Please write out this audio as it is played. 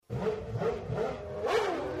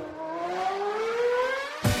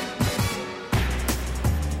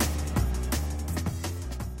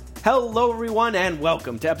Hello, everyone, and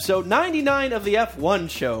welcome to episode 99 of the F1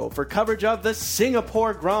 Show for coverage of the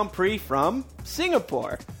Singapore Grand Prix from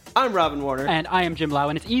Singapore. I'm Robin Warner. And I am Jim Lau,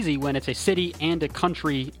 and it's easy when it's a city and a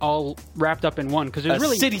country all wrapped up in one, because there's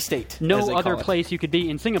really city-state, no other place you could be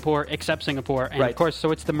in Singapore except Singapore. And right. Of course,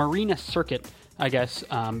 so it's the Marina Circuit, I guess,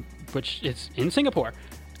 which is in Singapore.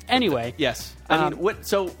 Anyway. Yes. I mean,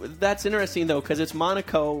 so that's interesting, though, because it's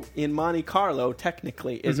Monaco in Monte Carlo,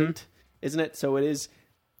 technically, isn't it? So it is.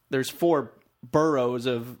 There's 4 boroughs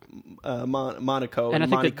of Monaco, and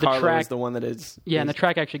Monte Carlo track, is the one that is. Yeah, and the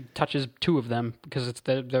track actually touches 2 of them because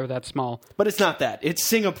they're that small. But it's not that. It's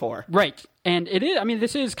Singapore. Right. And it is. I mean,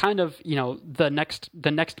 this is kind of, the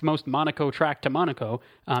next most Monaco track to Monaco,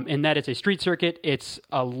 in that it's a street circuit. It's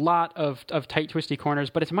a lot of tight, twisty corners,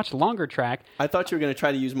 but it's a much longer track. I thought you were going to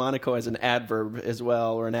try to use Monaco as an adverb as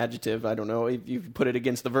well, or an adjective. I don't know if you put it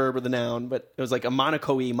against the verb or the noun, but it was like a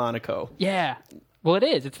Monaco-y Monaco. Yeah. Well, it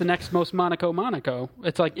is. It's the next most Monaco.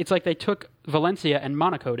 It's like they took Valencia and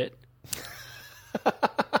Monaco'd it.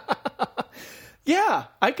 Yeah,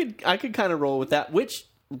 I could kind of roll with that, which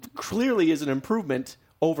clearly is an improvement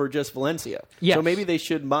over just Valencia. Yes. So maybe they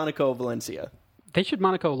should Monaco Valencia. They should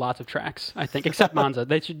Monaco lots of tracks, I think, except Monza.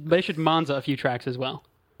 They should Monza a few tracks as well.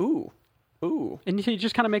 Ooh. And it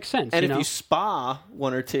just kind of makes sense. And if you Spa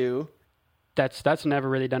 1 or 2. That's never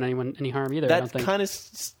really done anyone any harm either. That I don't think.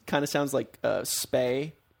 kind of sounds like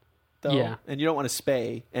spay, though. Yeah. And you don't want to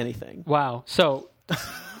spay anything. Wow. So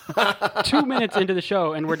 2 minutes into the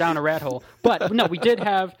show, and we're down a rat hole. But no, we did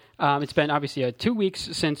have. It's been obviously 2 weeks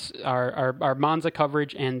since our Monza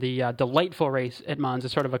coverage, and the delightful race at Monza,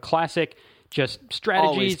 sort of a classic. Just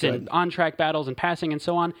strategies and on-track battles and passing and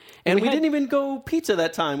so on. And we didn't even go pizza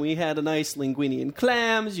that time. We had a nice linguine and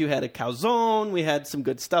clams. You had a calzone. We had some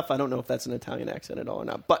good stuff. I don't know if that's an Italian accent at all or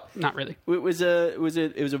not, but not really. It was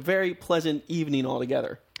a very pleasant evening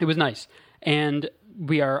altogether. It was nice, and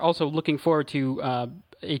we are also looking forward to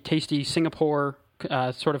a tasty Singapore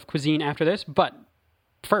sort of cuisine after this. But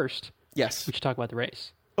first, yes, we should talk about the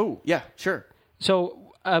race. Oh yeah, sure. So.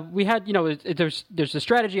 We had, there's the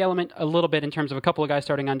strategy element a little bit in terms of a couple of guys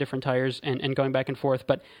starting on different tires and going back and forth.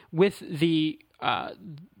 But with the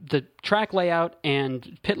track layout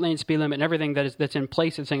and pit lane speed limit and everything that's in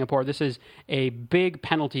place in Singapore, this is a big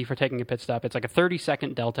penalty for taking a pit stop. It's like a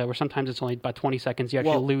 30-second delta, where sometimes it's only about 20 seconds you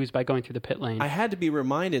actually lose by going through the pit lane. I had to be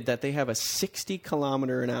reminded that they have a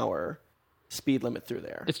 60-kilometer-an-hour speed limit through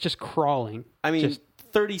there. It's just crawling. I mean,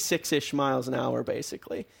 36-ish miles an hour,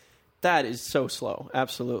 basically. That is so slow,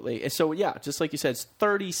 absolutely. So, yeah, just like you said, it's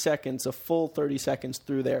 30 seconds, a full 30 seconds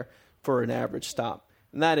through there for an average stop.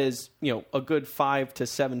 And that is, a good 5 to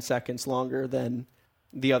 7 seconds longer than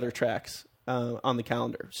the other tracks on the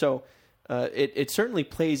calendar. So it certainly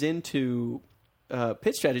plays into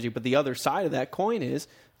pit strategy, but the other side of that coin is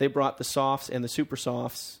they brought the softs and the super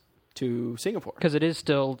softs to Singapore. Because it is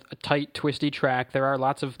still a tight, twisty track. There are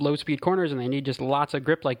lots of low-speed corners, and they need just lots of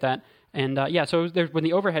grip like that. And so when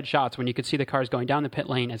the overhead shots, when you could see the cars going down the pit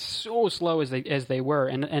lane as so slow as they were,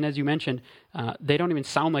 and as you mentioned, they don't even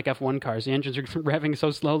sound like F1 cars. The engines are revving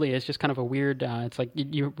so slowly, it's just kind of a weird. It's like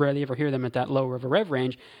you rarely ever hear them at that low of a rev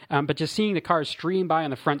range. But just seeing the cars stream by on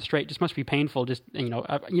the front straight just must be painful. Just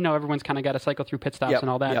everyone's kind of got to cycle through pit stops and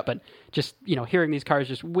all that. Yep. But just hearing these cars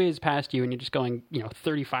just whiz past you, and you're just going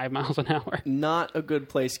 35 miles an hour. Not a good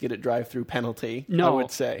place to get a drive-through penalty. No, I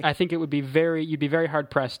would say. I think it would be you'd be very hard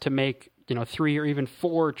pressed to make 3 or even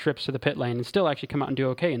 4 trips to the pit lane and still actually come out and do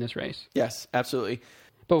okay in this race. Yes, absolutely.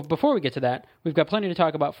 But before we get to that, we've got plenty to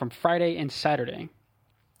talk about from Friday and Saturday.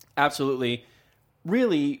 Absolutely.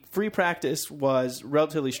 Really, free practice was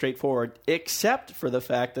relatively straightforward, except for the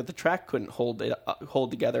fact that the track couldn't hold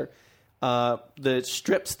together. The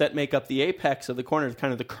strips that make up the apex of the corner,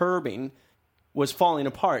 kind of the curbing, was falling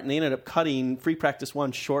apart, and they ended up cutting free practice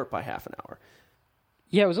 1 short by half an hour.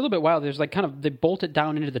 Yeah, it was a little bit wild. There's they bolt it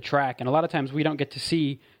down into the track, and a lot of times we don't get to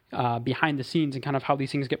see behind the scenes and kind of how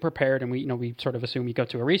these things get prepared. And we sort of assume you go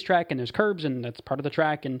to a racetrack and there's curbs and that's part of the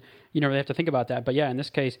track, and you don't really have to think about that. But yeah, in this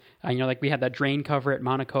case, like we had that drain cover at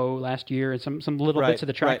Monaco last year, and some little bits of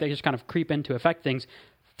the track that just kind of creep in to affect things.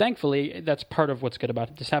 Thankfully, that's part of what's good about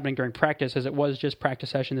it. This happening during practice, as it was just practice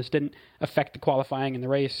session. This didn't affect the qualifying and the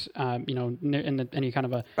race, in any kind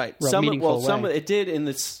of a real meaningful way. It did in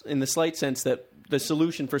the slight sense that the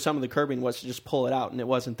solution for some of the curbing was to just pull it out, and it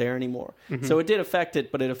wasn't there anymore. Mm-hmm. So it did affect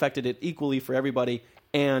it, but it affected it equally for everybody,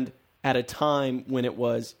 and at a time when it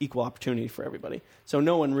was equal opportunity for everybody. So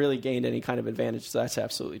no one really gained any kind of advantage. So that's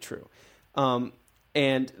absolutely true. And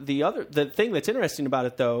the thing that's interesting about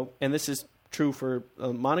it, though, and this is true for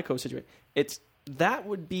Monaco situation, that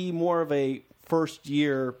would be more of a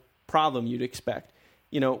first-year problem you'd expect.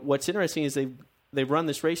 what's interesting is they've run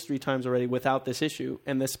this race 3 times already without this issue,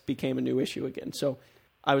 and this became a new issue again. So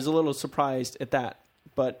I was a little surprised at that.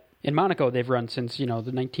 But in Monaco, they've run since, the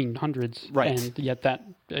 1900s. Right. And yet that,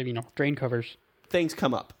 drain covers. Things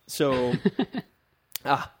come up. So,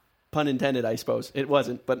 pun intended, I suppose. It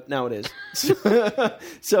wasn't, but now it is.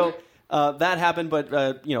 So that happened, but,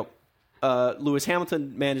 Lewis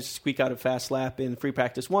Hamilton managed to squeak out a fast lap in free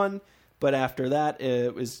practice 1, but after that,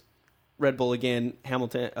 it was Red Bull again.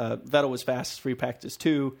 Vettel was fastest free practice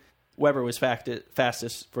 2. Weber was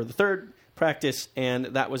fastest for the third practice, and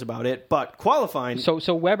that was about it. But qualifying... So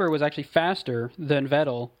Weber was actually faster than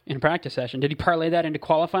Vettel in practice session. Did he parlay that into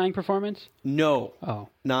qualifying performance? No. Oh.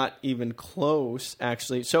 Not even close,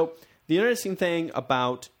 actually. So the interesting thing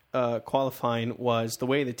about qualifying was the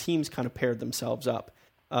way the teams kind of paired themselves up.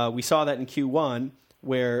 We saw that in Q1,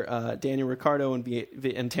 where Daniel Ricciardo and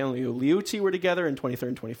Antonio Liuzzi were together in 23rd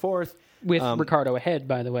and 24th. With Ricciardo ahead,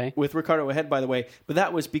 by the way. But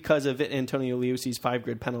that was because of Antonio Liuzzi's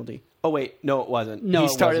 5-grid penalty. Oh, wait. No, it wasn't. No, he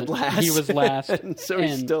started last. He was last.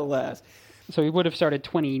 He's still last. So he would have started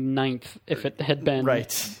 29th if it had been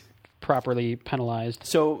properly penalized.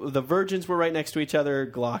 So the Virgins were right next to each other.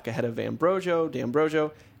 Glock ahead of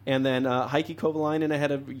D'Ambrosio. And then Heikki Kovalainen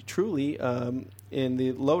ahead of Trulli in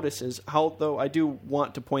the Lotuses. Although I do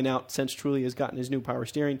want to point out, since Trulli has gotten his new power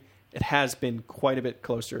steering, it has been quite a bit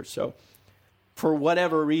closer. So for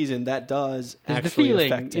whatever reason, that does actually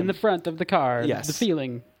affect him. The feeling in the front of the car. Yes. The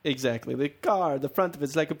feeling. Exactly. The car, the front of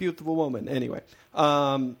it's like a beautiful woman. Anyway.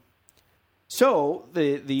 So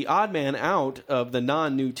the odd man out of the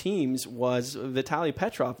non-new teams was Vitaly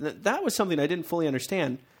Petrov. That was something I didn't fully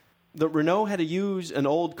understand. The Renault had to use an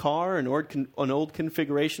old car, an old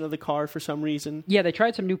configuration of the car for some reason. Yeah, they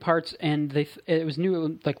tried some new parts, and it was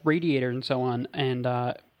new, like radiator and so on, and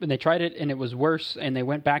they tried it, and it was worse, and they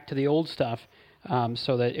went back to the old stuff,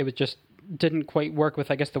 so that it was just didn't quite work with,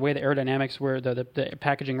 I guess, the way the aerodynamics were, the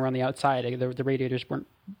packaging around the outside. The radiators weren't,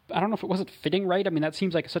 I don't know if it wasn't fitting right. I mean, that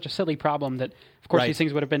seems like such a silly problem that, of course, these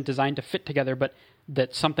things would have been designed to fit together, but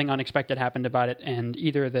that something unexpected happened about it, and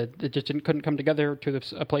either that it just couldn't come together to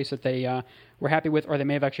a place that they were happy with, or they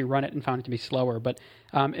may have actually run it and found it to be slower. But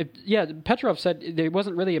Petrov said there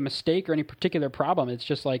wasn't really a mistake or any particular problem. It's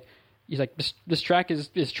just like, he's like, this track is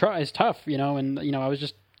tough, and I was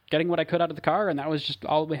just getting what I could out of the car, and that was just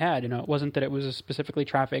all we had. It wasn't that it was specifically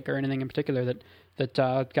traffic or anything in particular that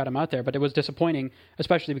got him out there, but it was disappointing,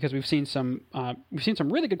 especially because we've seen some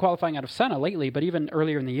really good qualifying out of Senna lately. But even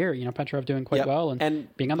earlier in the year, Petrov doing quite well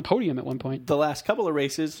and being on the podium at one point. The last couple of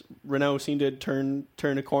races, Renault seemed to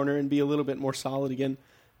turn a corner and be a little bit more solid again,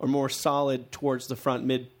 or more solid towards the front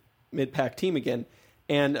mid-pack team again.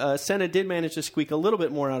 And Senna did manage to squeak a little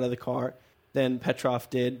bit more out of the car than Petrov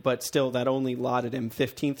did, but still that only allotted him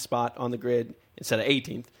 15th spot on the grid instead of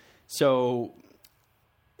 18th. So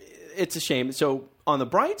it's a shame. So on the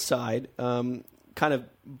bright side, kind of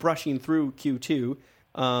brushing through Q2,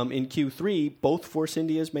 in Q3, both Force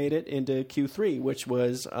Indias made it into Q3, which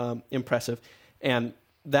was impressive. And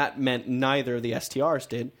that meant neither of the STRs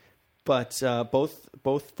did, but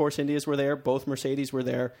both Force Indias were there, both Mercedes were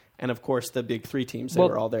there, and of course the big three teams, they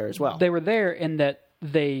were all there as well. They were there in that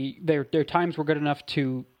their times were good enough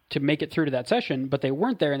to make it through to that session, but they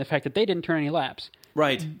weren't there in the fact that they didn't turn any laps.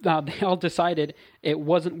 Right. They all decided it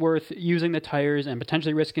wasn't worth using the tires and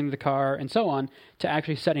potentially risking the car and so on to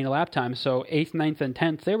actually setting a lap time. So 8th, 9th, and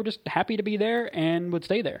 10th, they were just happy to be there and would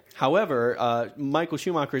stay there. However, Michael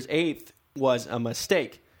Schumacher's 8th was a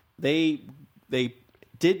mistake. They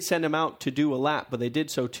did send him out to do a lap, but they did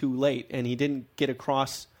so too late, and he didn't get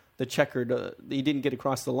across the checkered. He didn't get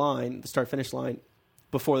across the line, the start-finish line,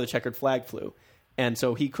 before the checkered flag flew, and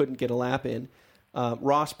so he couldn't get a lap in.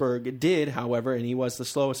 Rosberg did, however, and he was the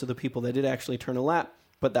slowest of the people that did actually turn a lap,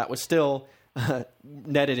 but that was still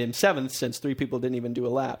netted him 7th, since 3 people didn't even do a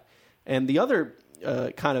lap. And the other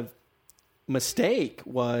kind of mistake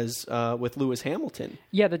was with Lewis Hamilton.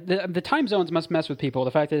 Yeah, the time zones must mess with people,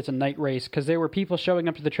 the fact that it's a night race, because there were people showing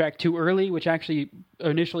up to the track too early, which actually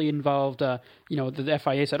initially involved, the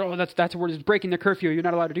FIA said, that's where it's breaking the curfew, you're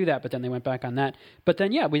not allowed to do that, but then they went back on that. But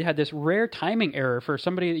then, we had this rare timing error for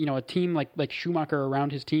somebody, a team like Schumacher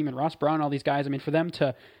around his team and Ross Brown, all these guys, I mean, for them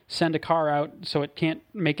to send a car out so it can't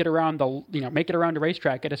make it around the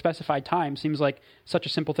racetrack at a specified time seems like such a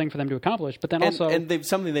simple thing for them to accomplish. But then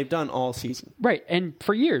something they've done all season, right? And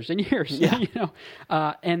for years and years,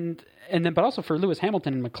 but also for Lewis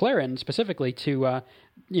Hamilton and McLaren specifically to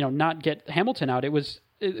not get Hamilton out. It was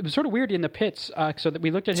it was sort of weird in the pits. So that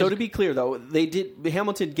we looked at. So to be clear, though,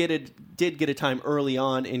 Hamilton did get a time early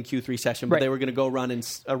on in Q3 session, but Right. they were going to go run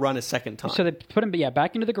a second time. So they put him,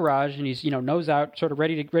 back into the garage, and he's nose out, sort of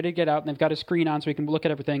ready to get out. And they've got a screen on, so he can look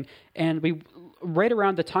at everything. And we, right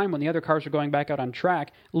around the time when the other cars were going back out on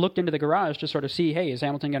track, looked into the garage to sort of see, hey, is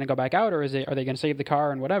Hamilton going to go back out, or are they going to save the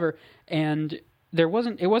car and whatever? And it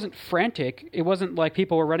wasn't frantic. It wasn't like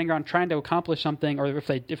people were running around trying to accomplish something, or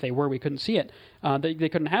if they were, we couldn't see it. They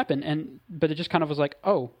couldn't happen. But it just kind of was like,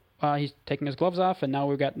 oh, he's taking his gloves off, and now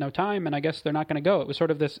we've got no time, and I guess they're not going to go. It was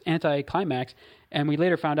sort of this anti-climax, and we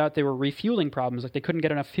later found out they were refueling problems, like they couldn't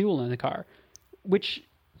get enough fuel in the car, which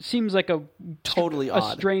seems like a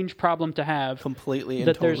strange problem to have. Completely and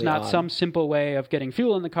that totally there's not odd. some simple way of getting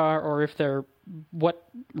fuel in the car, or if what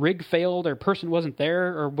rig failed or person wasn't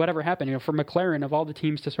there or whatever happened. For McLaren, of all the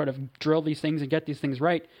teams to sort of drill these things and get these things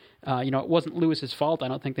right, it wasn't Lewis's fault. I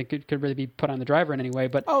don't think they could really be put on the driver in any way.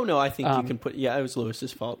 But oh no, I think you can put. Yeah, it was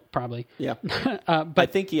Lewis's fault. Probably. Yeah, but I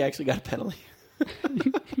think he actually got a penalty.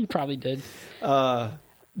 He probably did.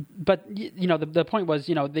 But the point was,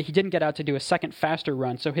 that he didn't get out to do a second faster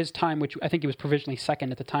run. So his time, which I think he was provisionally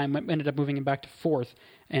second at the time, ended up moving him back to fourth,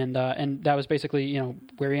 and that was basically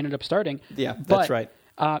where he ended up starting. Yeah, that's right.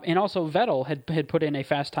 And also Vettel had put in a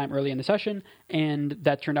fast time early in the session, and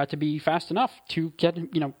that turned out to be fast enough to get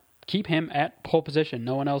keep him at pole position.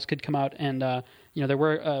 No one else could come out, and there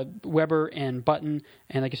were Weber and Button,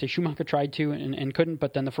 and like I say, Schumacher tried to and couldn't,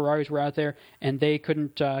 but then the Ferraris were out there, and they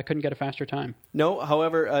couldn't get a faster time. No,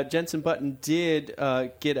 however, Jenson Button did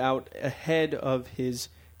get out ahead of his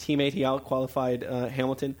teammate. He out-qualified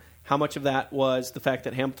Hamilton. How much of that was the fact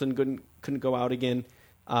that Hamilton couldn't go out again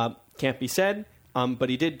can't be said, but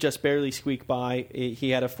he did just barely squeak by.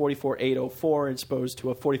 He had a 44.804 as opposed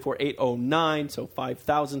to a 44.809, so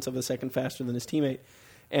 0.005 of a second faster than his teammate.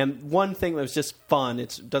 And one thing that was just fun,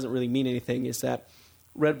 it doesn't really mean anything, is that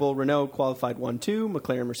Red Bull Renault qualified 1-2,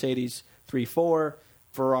 McLaren Mercedes 3-4,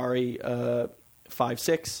 Ferrari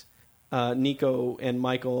 5-6, Nico and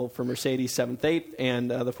Michael for Mercedes 7th, 8th, and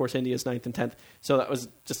the Force India's 9th and 10th. So that was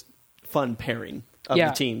just fun pairing of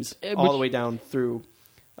the teams all the way down through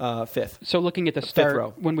 5th. So looking at the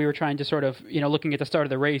start, when we were trying to sort of, looking at the start of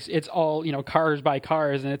the race, it's all, cars by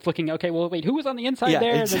cars, and it's looking, okay, well, wait, who was on the inside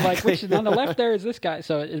there? Exactly. And like, which is on the left there is this guy.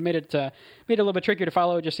 So it made it a little bit trickier to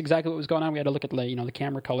follow just exactly what was going on. We had to look at the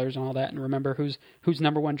camera colors and all that and remember who's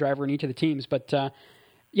number one driver in each of the teams. But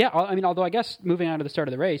although I guess moving on to the start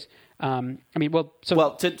of the race, to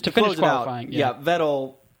finish qualifying.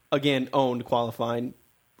 Vettel again owned qualifying,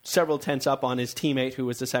 several tenths up on his teammate who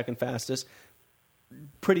was the second fastest.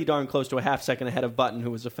 Pretty darn close to a half second ahead of Button,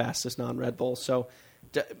 who was the fastest non-Red Bull. So,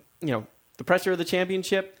 the pressure of the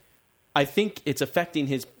championship, I think it's affecting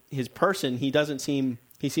his person. He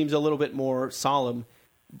seems a little bit more solemn,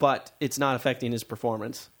 but it's not affecting his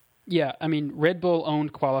performance. Yeah, Red Bull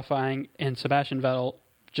owned qualifying, and Sebastian Vettel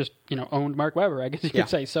just owned Mark Webber, I guess you could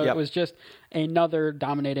say. So It was just another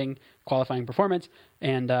dominating qualifying performance,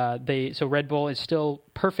 and Red Bull is still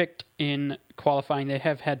perfect in qualifying. They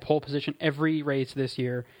have had pole position every race this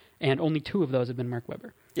year, and only 2 of those have been Mark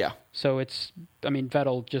Webber. Yeah. So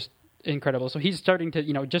Vettel just incredible. So he's starting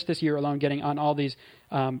to, just this year alone, getting on all these,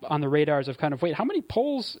 on the radars of kind of, wait, how many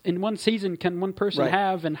poles in one season can one person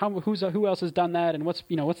have, and who else has done that, and what's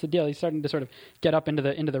the deal? He's starting to sort of get up into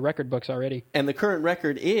the record books already. And the current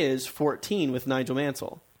record is 14 with Nigel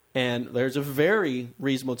Mansell. And there's a very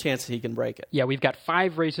reasonable chance that he can break it. Yeah, we've got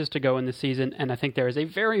 5 races to go in the season, and I think there is a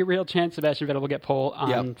very real chance Sebastian Vettel will get pole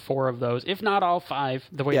on 4 of those, if not all 5,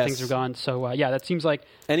 the way things have gone. So, that seems like...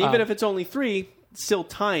 And even if it's only 3, still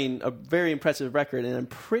tying a very impressive record, and I'm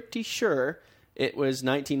pretty sure it was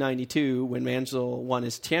 1992 when Mansell won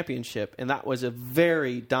his championship, and that was a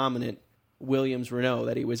very dominant Williams Renault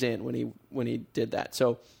that he was in when he did that.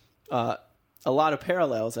 So, a lot of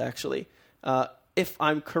parallels, actually. If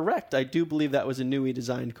I'm correct, I do believe that was a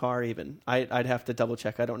Newey-designed car even. I'd have to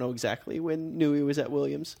double-check. I don't know exactly when Newey was at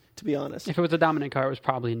Williams, to be honest. If it was a dominant car, it was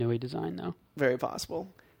probably a Newey design, though. Very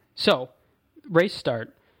possible. So, race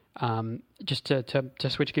start. Just to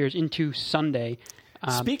switch gears into Sunday.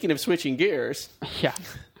 Speaking of switching gears. Yeah.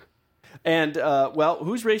 And,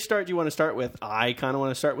 whose race start do you want to start with? I kind of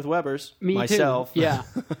want to start with Webber's. Me myself. Too. Yeah.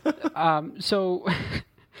 So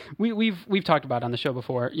we've talked about on the show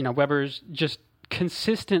before, Webber's just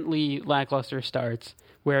consistently lackluster starts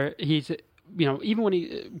where he's, even when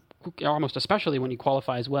he, almost especially when he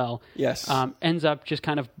qualifies well, ends up just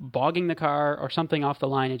kind of bogging the car or something off the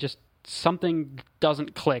line. It just, something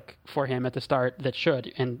doesn't click for him at the start that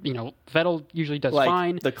should. And, Vettel usually does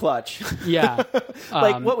fine. The clutch. Yeah.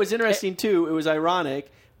 What was interesting, too, it was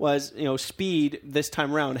ironic. was, Speed this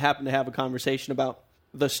time around happened to have a conversation about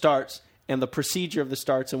the starts and the procedure of the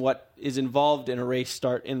starts and what is involved in a race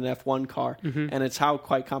start in an F1 car. And it's how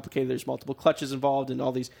quite complicated. There's multiple clutches involved and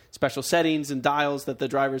all these special settings and dials that the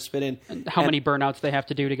drivers fit in. And how many burnouts they have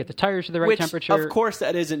to do to get the tires to the right temperature. Of course,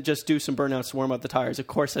 that isn't just do some burnouts to warm up the tires. Of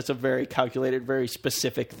course, that's a very calculated, very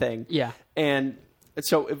specific thing. Yeah. And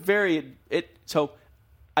so so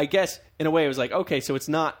I guess in a way it was like, okay, so it's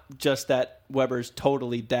not just that Webber's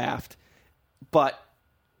totally daft, but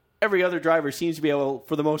every other driver seems to be able,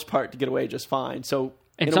 for the most part, to get away just fine. So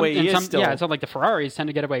in a way, he is still... Yeah, it's not like the Ferraris tend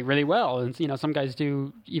to get away really well, and some guys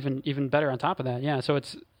do even better on top of that. Yeah, so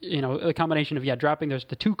it's a combination of dropping. There's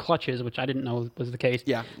the 2 clutches, which I didn't know was the case.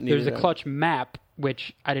 Yeah, there's a clutch map,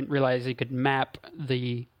 which I didn't realize you could map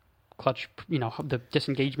the clutch, the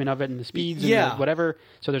disengagement of it and the speeds and the whatever.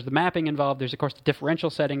 So there's the mapping involved. There's of course the differential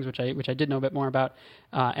settings, which I did know a bit more about.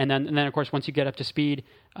 And then of course once you get up to speed,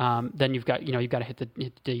 then you've got to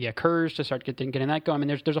hit the curves to start getting that going. I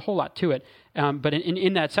mean, there's a whole lot to it. But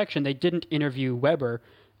in that section, they didn't interview Webber.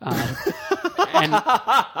 And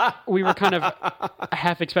we were kind of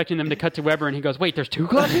half expecting them to cut to Webber, and he goes, "Wait, there's 2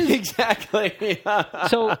 clutches?" Exactly.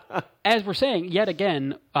 So, as we're saying, yet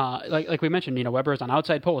again, like we mentioned, Webber is on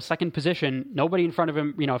outside pole, second position, nobody in front of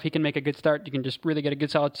him. If he can make a good start, you can just really get a good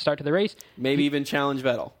solid start to the race. Maybe even challenge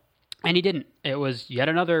Vettel. And he didn't. It was yet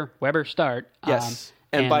another Webber start. Yes.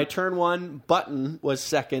 And by turn 1, Button was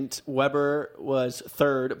second. Webber was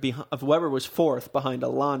third. Webber was fourth behind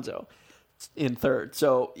Alonso in third.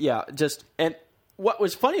 So, yeah, and what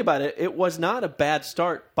was funny about it, it was not a bad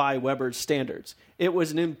start by Webber's standards. It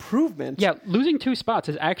was an improvement. Yeah, losing 2 spots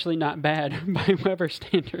is actually not bad by Webber's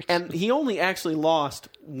standards. And he only actually lost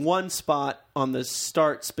 1 spot on the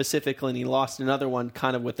start specifically, and he lost another one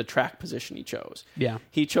kind of with the track position he chose. Yeah.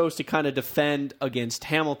 He chose to kind of defend against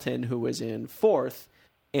Hamilton, who was in fourth,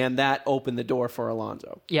 and that opened the door for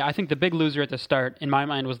Alonso. Yeah, I think the big loser at the start, in my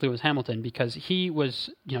mind, was Lewis Hamilton, because he was,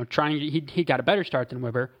 he got a better start than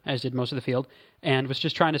Webber, as did most of the field, and was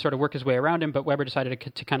just trying to sort of work his way around him, but Webber decided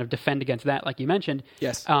to kind of defend against that, like you mentioned.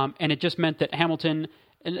 Yes. And it just meant that Hamilton...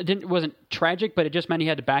 And it wasn't tragic, but it just meant he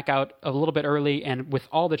had to back out a little bit early, and with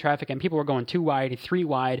all the traffic, and people were going 2 wide, 3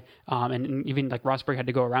 wide, and even like Rosberg had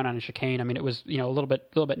to go around on a chicane. I mean, it was a little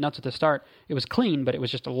bit nuts at the start. It was clean, but it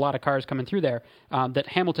was just a lot of cars coming through there. That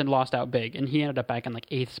Hamilton lost out big, and he ended up back in like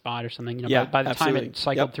 8th spot or something. By the absolutely. time it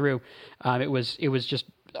cycled through, it was just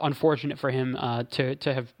unfortunate for him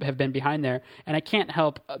to have been behind there. And I can't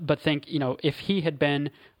help but think, if he had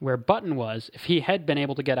been where Button was, if he had been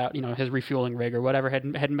able to get out, his refueling rig or whatever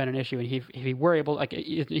hadn't been an issue, and if he were able,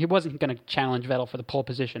 he wasn't going to challenge Vettel for the pole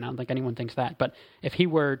position. I don't think anyone thinks that. But if he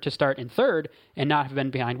were to start in third and not have been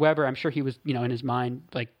behind Webber, I'm sure he was, in his mind,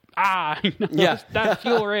 like, that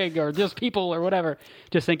fuel rig or just people or whatever,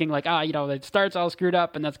 just thinking like, the start's all screwed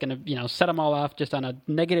up, and that's going to, set them all off just on a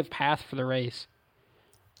negative path for the race.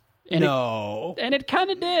 And it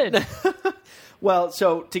kind of did. Well,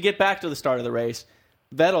 so to get back to the start of the race,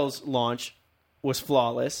 Vettel's launch was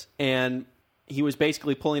flawless, and he was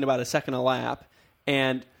basically pulling about a second a lap.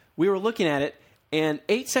 And we were looking at it, and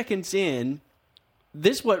 8 seconds in,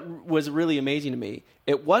 this what was really amazing to me.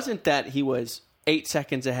 It wasn't that he was 8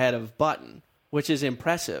 seconds ahead of Button, which is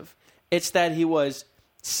impressive. It's that he was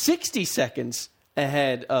 60 seconds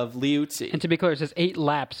ahead of Liuzzi. And to be clear, it says 8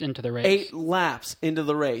 laps into the race. 8 laps into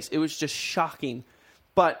the race. It was just shocking.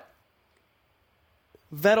 But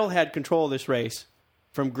Vettel had control of this race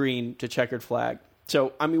from green to checkered flag.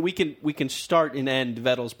 So, I mean, we can start and end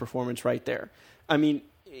Vettel's performance right there. I mean,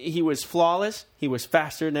 he was flawless. He was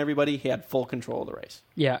faster than everybody. He had full control of the race.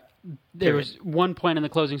 Yeah. There was one point in the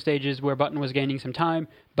closing stages where Button was gaining some time,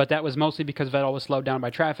 but that was mostly because Vettel was slowed down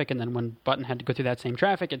by traffic, and then when Button had to go through that same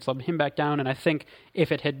traffic, it slowed him back down, and I think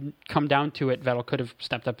if it had come down to it, Vettel could have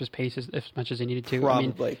stepped up his pace as much as he needed to.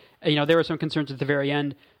 Probably. I mean, there were some concerns at the very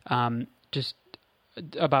end, just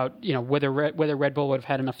about whether Red Bull would have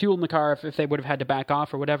had enough fuel in the car, if they would have had to back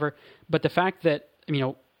off or whatever, but the fact that,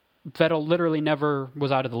 Vettel literally never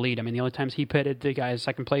was out of the lead. I mean, the only times he pitted, the guys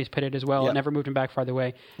second place pitted as well. Yep. It never moved him back farther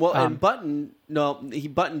away. Well, and Button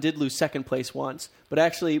did lose second place once, but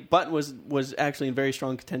actually Button was actually in very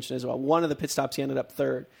strong contention as well. One of the pit stops he ended up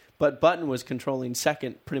third, but Button was controlling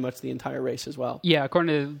second pretty much the entire race as well. Yeah,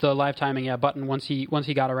 according to the live timing, Button once he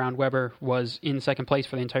got around Webber was in second place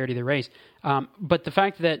for the entirety of the race. But the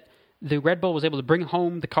fact that the Red Bull was able to bring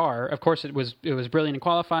home the car. Of course, it was brilliant in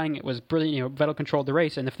qualifying. It was brilliant. Vettel controlled the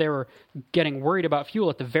race, and if they were getting worried about fuel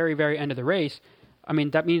at the very, very end of the race, I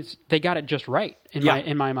mean, that means they got it just right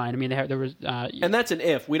in my mind. I mean, there was, and that's an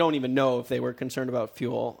if. We don't even know if they were concerned about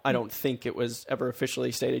fuel. I don't think it was ever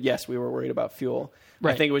officially stated. Yes, we were worried about fuel.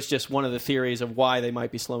 Right. I think it was just one of the theories of why they might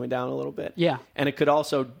be slowing down a little bit. Yeah, and it could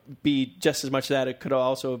also be just as much that it could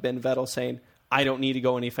also have been Vettel saying, I don't need to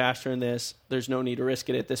go any faster than this. There's no need to risk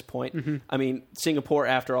it at this point. Mm-hmm. I mean, Singapore,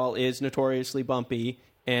 after all, is notoriously bumpy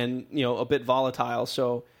and, a bit volatile.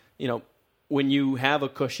 So, when you have a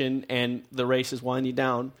cushion and the race is winding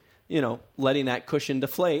down, letting that cushion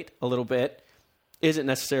deflate a little bit isn't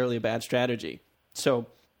necessarily a bad strategy. So,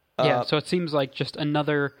 so it seems like just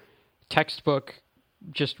another textbook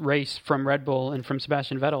just race from Red Bull and from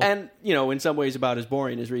Sebastian Vettel. And, in some ways about as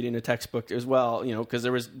boring as reading a textbook as well, because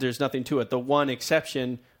there's nothing to it. The one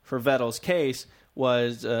exception for Vettel's case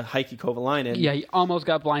was Heikki Kovalainen. Yeah, he almost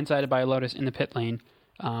got blindsided by a Lotus in the pit lane.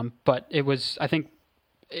 But it was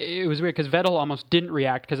weird because Vettel almost didn't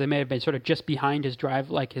react because they may have been sort of just behind his drive,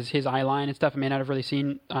 like his eye line and stuff. I may not have really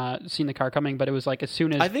seen the car coming, but it was like as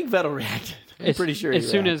soon as I think Vettel reacted. I'm pretty sure. As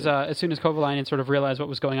soon as Kovalainen sort of realized what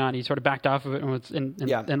was going on, he sort of backed off of it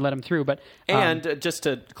and let him through. But just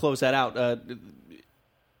to close that out,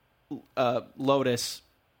 Lotus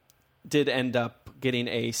did end up getting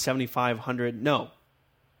a 7,500. No.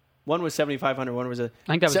 One was 7,500. One was I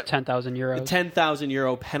think that was 10,000 euros. A 10,000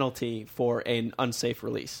 euro penalty for an unsafe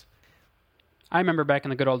release. I remember back in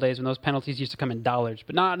the good old days when those penalties used to come in dollars,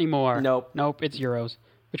 but not anymore. Nope, it's euros,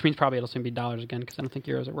 which means probably it'll soon be dollars again because I don't think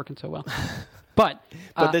euros are working so well. But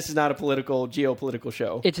this is not a geopolitical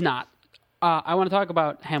show. It's not. I want to talk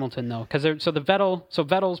about Hamilton though, because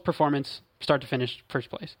Vettel's performance, start to finish,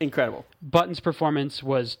 first place, incredible. Button's performance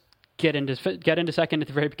was get into second at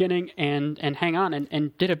the very beginning and hang on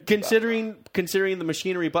and did a considering the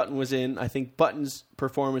machinery Button was in. I think Button's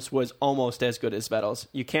performance was almost as good as Vettel's.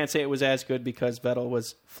 You can't say it was as good because Vettel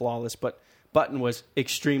was flawless, but Button was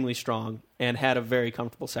extremely strong and had a very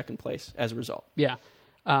comfortable second place as a result. Yeah.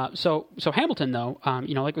 So Hamilton though,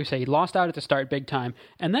 like we say, he lost out at the start big time,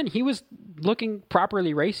 and then he was looking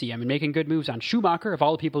properly racy. I mean, making good moves on Schumacher, of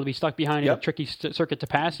all the people to be stuck behind in a tricky circuit to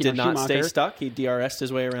pass. Did not Schumacher, stay stuck. He DRS'd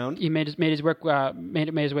his way around. He made his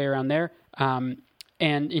way around there, and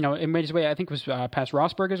it made his way. I think it was past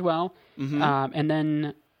Rosberg as well, mm-hmm. And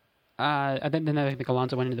then I think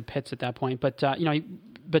Alonso went into the pits at that point. But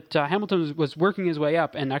Hamilton was working his way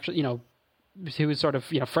up, and actually, he was sort of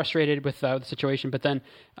frustrated with the situation, but then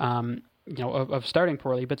of starting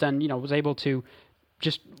poorly, but then was able to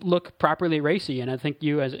just look properly racy. And I think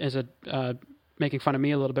you as a making fun of me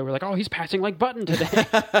a little bit, we're like, oh, he's passing like Button today,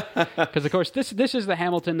 because of course this is the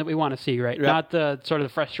Hamilton that we want to see, right? Yep. Not the sort of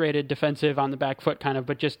the frustrated defensive on the back foot kind of,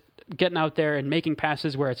 but just getting out there and making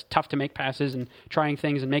passes where it's tough to make passes and trying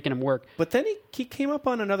things and making them work. But then he came up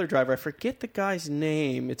on another driver. I forget the guy's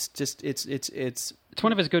name. It's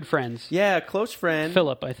one of his good friends. Yeah, close friend.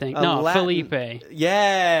 Philip, I think. Felipe.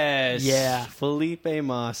 Yes. Yeah. Felipe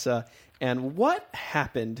Massa. And what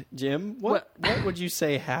happened, Jim? What would you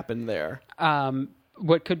say happened there?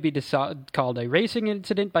 What could be called a racing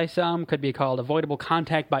incident by some, could be called avoidable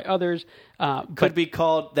contact by others. Could be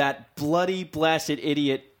called that bloody blasted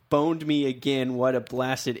idiot boned me again. What a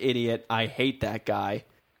blasted idiot. I hate that guy.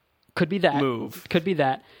 Could be that. Move. Could be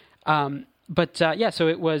that. So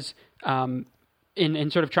it was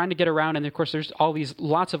in sort of trying to get around, and of course there's all these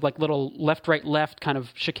lots of like little left, right, left kind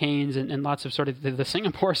of chicanes and lots of sort of the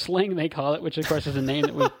Singapore sling, they call it, which of course is a name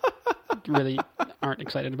that we really aren't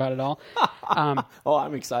excited about at all.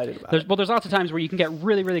 I'm excited about it. Well, there's lots of times where you can get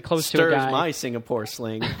really, really close to a guy. Stirs my Singapore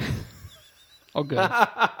sling. Oh, good.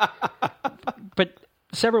 But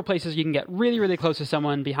several places you can get really, really close to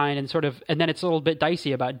someone behind and then it's a little bit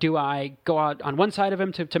dicey about, do I go out on one side of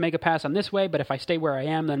him to make a pass on this way, but if I stay where I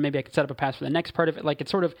am, then maybe I can set up a pass for the next part of it. Like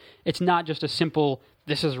it's not just a simple,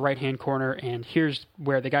 this is right-hand corner and here's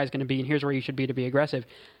where the guy's going to be and here's where you should be to be aggressive.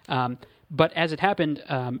 But as it happened,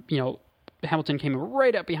 Hamilton came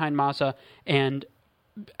right up behind Massa and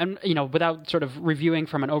without sort of reviewing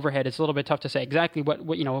from an overhead, it's a little bit tough to say exactly what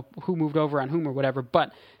who moved over on whom or whatever,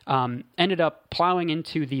 but ended up plowing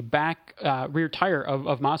into the back rear tire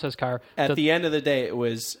of Massa's car. At the end of the day, it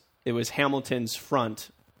was Hamilton's front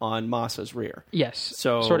on Massa's rear. Yes,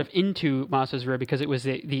 so sort of into Massa's rear because it was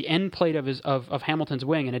the end plate of Hamilton's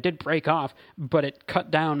wing, and it did break off, but it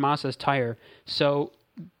cut down Massa's tire. So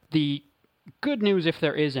the good news, if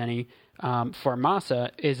there is any, for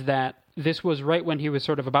Massa is that this was right when he was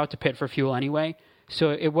sort of about to pit for fuel anyway.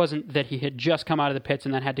 So it wasn't that he had just come out of the pits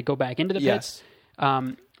and then had to go back into the pits.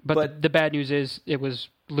 But the bad news is it was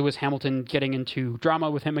Lewis Hamilton getting into drama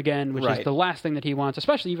with him again, which is the last thing that he wants,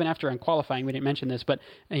 especially even after in qualifying. We didn't mention this, but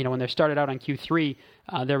when they started out on Q3,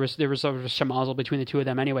 there was sort of a schmozzle between the two of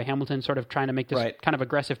them anyway. Hamilton sort of trying to make this kind of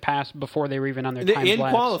aggressive pass before they were even on their time lapse.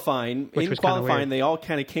 In qualifying, they all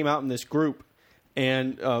kind of came out in this group,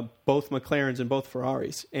 and both McLarens and both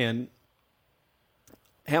Ferraris, and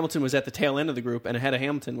Hamilton was at the tail end of the group, and ahead of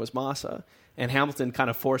Hamilton was Massa, and Hamilton kind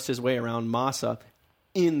of forced his way around Massa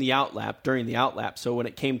during the outlap. So when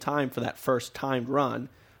it came time for that first timed run,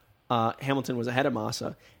 Hamilton was ahead of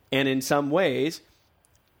Massa. And in some ways,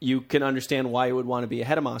 you can understand why he would want to be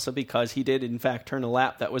ahead of Massa, because he did, in fact, turn a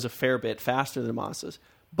lap that was a fair bit faster than Massa's.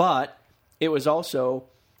 But it was also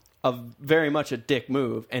very much a dick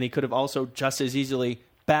move, and he could have also just as easily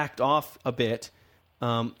backed off a bit,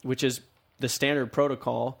 which is the standard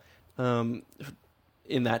protocol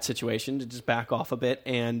in that situation, to just back off a bit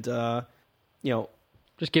and,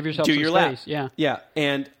 just give yourself do some your space. lap. Yeah.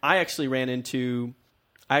 And I actually ran into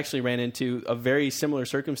a very similar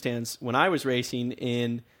circumstance when I was racing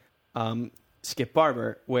in Skip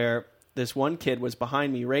Barber, where this one kid was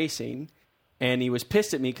behind me racing, and he was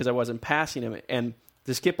pissed at me because I wasn't passing him. And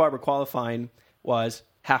the Skip Barber qualifying was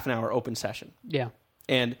half an hour open session. Yeah.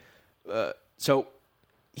 And so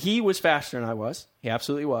he was faster than I was. He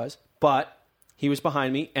absolutely was. But he was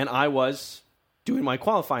behind me, and I was doing my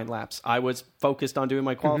qualifying laps. I was focused on doing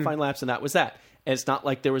my qualifying laps, and that was that. And it's not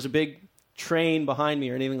like there was a big train behind me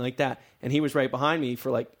or anything like that. And he was right behind me for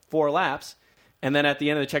like 4 laps. And then at the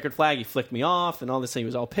end of the checkered flag, he flicked me off and all this thing. He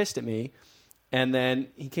was all pissed at me. And then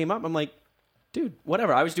he came up. I'm like, dude,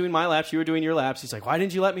 whatever. I was doing my laps. You were doing your laps. He's like, why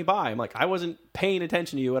didn't you let me by? I'm like, I wasn't paying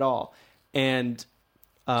attention to you at all. And it's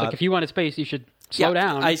like, if you wanted space, you should slow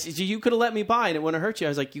down. You could have let me by and it wouldn't have hurt you. I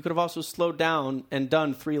was like, you could have also slowed down and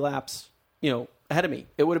done 3 laps, ahead of me.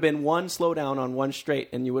 It would have been 1 slowdown on 1 straight,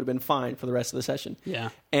 and you would have been fine for the rest of the session. Yeah.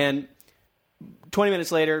 And 20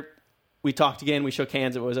 minutes later, we talked again. We shook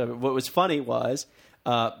hands. What was funny was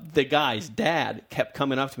the guy's dad kept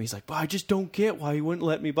coming up to me. He's like, I just don't get why he wouldn't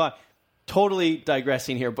let me by. Totally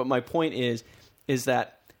digressing here, but my point is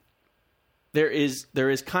that there is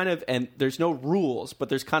kind of, and there's no rules, but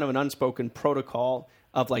there's kind of an unspoken protocol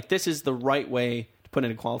of like, this is the right way to put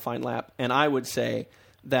in a qualifying lap. And I would say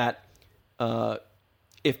that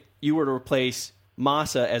if you were to replace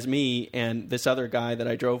Massa as me and this other guy that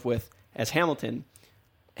I drove with as Hamilton,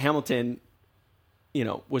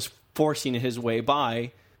 was forcing his way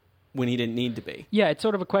by when he didn't need to be. Yeah, it's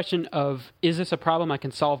sort of a question of, is this a problem I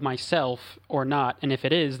can solve myself or not? And if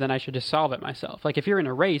it is, then I should just solve it myself. Like if you're in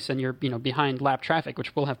a race and you're behind lap traffic,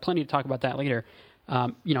 which we'll have plenty to talk about that later,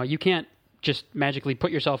 you can't just magically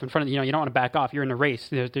put yourself in front of you don't want to back off. You're in a race.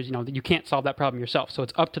 There's you can't solve that problem yourself. So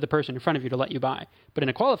it's up to the person in front of you to let you by. But in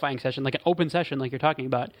a qualifying session, like an open session, like you're talking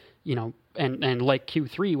about, and like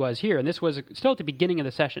Q3 was here, and this was still at the beginning of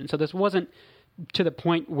the session. So this wasn't to the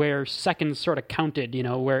point where seconds sort of counted,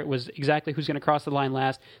 where it was exactly who's going to cross the line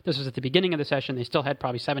last. This was at the beginning of the session. They still had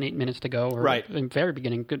probably 7-8 minutes to go, or right in the very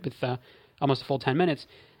beginning, good with almost a full 10 minutes.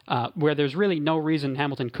 Where there's really no reason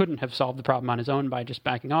Hamilton couldn't have solved the problem on his own by just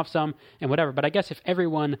backing off some and whatever. But I guess if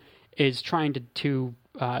everyone is trying to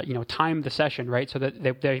time the session, right, so that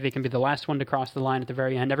they can be the last one to cross the line at the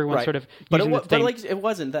very end, everyone's sort of using but it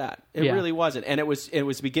wasn't that. It really wasn't. And it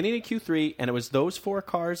was beginning of Q3, and it was those 4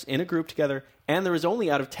 cars in a group together, and there was only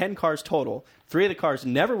out of 10 cars total, 3 of the cars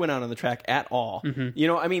never went out on the track at all.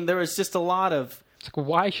 Mm-hmm. There was just a lot of... It's like,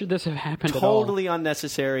 why should this have happened at all? Totally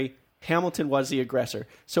unnecessary. Hamilton was the aggressor.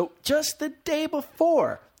 So just the day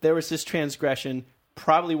before, there was this transgression.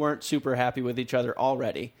 Probably weren't super happy with each other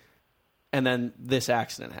already. And then this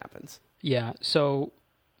accident happens. Yeah. So,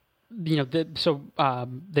 they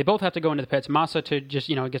both have to go into the pits. Massa to just,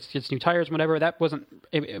 gets new tires and whatever. That wasn't,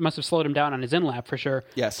 it must have slowed him down on his in-lap for sure.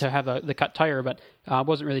 Yes. To have the cut tire, but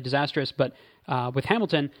wasn't really disastrous. But with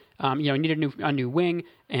Hamilton, he needed a new wing,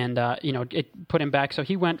 and, it put him back. So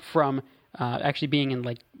he went from... actually being in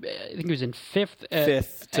I think he was in 5th.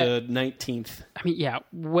 5th to 19th. I mean, yeah,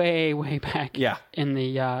 way, way back. Yeah. In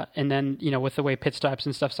the, and then, with the way pit stops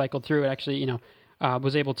and stuff cycled through, it actually,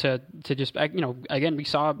 was able to just, again, we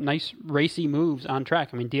saw nice racy moves on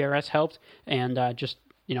track. I mean, DRS helped, and just,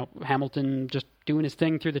 Hamilton just doing his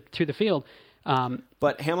thing through the field.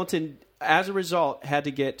 But Hamilton, as a result, had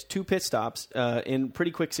to get 2 pit stops in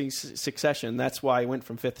pretty quick succession. That's why he went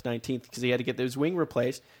from 5th to 19th, because he had to get his wing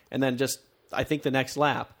replaced, and then just, I think the next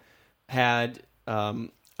lap had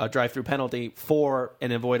a drive-through penalty for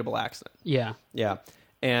an avoidable accident. Yeah. Yeah.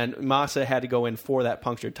 And Massa had to go in for that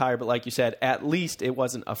punctured tire. But like you said, at least it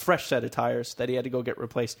wasn't a fresh set of tires that he had to go get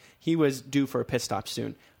replaced. He was due for a pit stop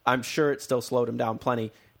soon. I'm sure it still slowed him down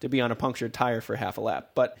plenty to be on a punctured tire for half a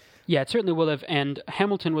lap. But yeah, it certainly will have. And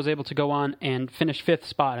Hamilton was able to go on and finish 5th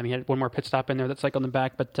spot. I mean, he had one more pit stop in there that cycled him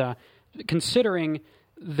back. But considering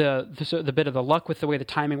the bit of the luck with the way the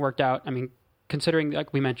timing worked out, I mean, considering,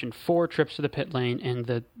 like we mentioned, 4 trips to the pit lane and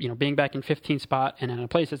the being back in 15th spot and in a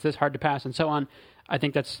place that's this hard to pass and so on, I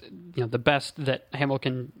think that's the best that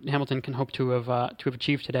Hamilton can hope to have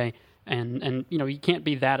achieved today. And you can't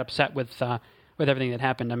be that upset with everything that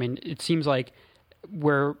happened. I mean, it seems like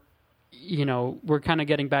we're kind of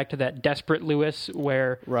getting back to that desperate Lewis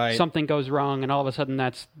where something goes wrong and all of a sudden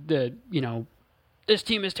that's this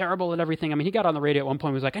team is terrible and everything. I mean, he got on the radio at one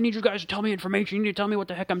point and was like, I need you guys to tell me information. You need to tell me what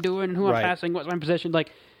the heck I'm doing and who I'm passing, what's my position.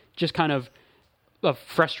 Like, just kind of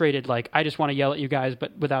frustrated, like, I just want to yell at you guys,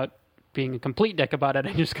 but without being a complete dick about it.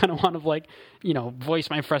 I just kind of want to voice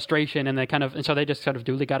my frustration. And so they just sort of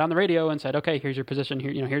duly got on the radio and said, okay, here's your position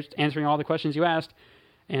here. Here's answering all the questions you asked.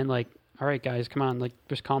 And like, all right, guys, come on, like,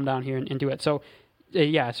 just calm down here and do it. So,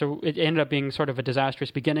 so it ended up being sort of a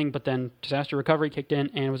disastrous beginning, but then disaster recovery kicked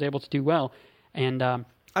in and was able to do well. And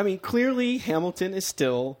I mean, clearly Hamilton is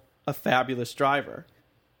still a fabulous driver,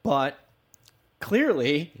 but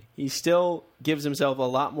clearly he still gives himself a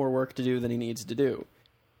lot more work to do than he needs to do.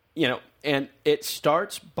 And it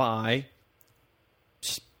starts by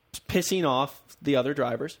pissing off the other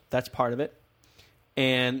drivers. That's part of it.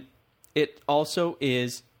 And it also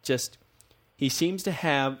is just, he seems to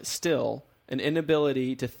have still an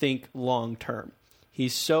inability to think long term.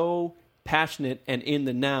 He's so passionate and in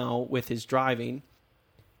the now with his driving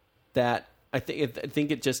that I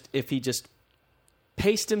think it just, if he just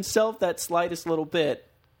paced himself that slightest little bit,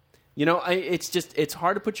 it's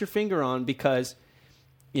hard to put your finger on because,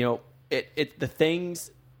 the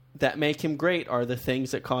things that make him great are the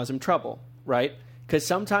things that cause him trouble, right? Because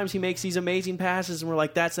sometimes he makes these amazing passes and we're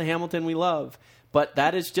like, that's the Hamilton we love. But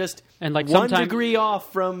that is just like 1 degree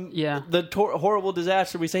off from the horrible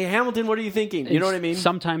disaster. We say, Hamilton, what are you thinking? You know what I mean?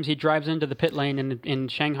 Sometimes he drives into the pit lane in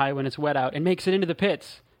Shanghai when it's wet out and makes it into the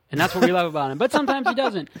pits. And that's what we love about him. But sometimes he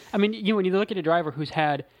doesn't. I mean, when you look at a driver who's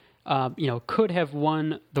had, could have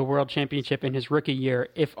won the world championship in his rookie year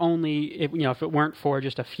if it weren't for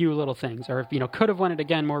just a few little things, or could have won it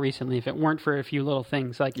again more recently if it weren't for a few little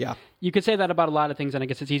things. Like, you could say that about a lot of things, and I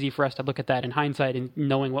guess it's easy for us to look at that in hindsight and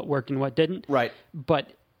knowing what worked and what didn't. Right.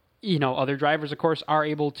 But other drivers, of course, are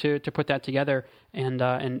able to put that together and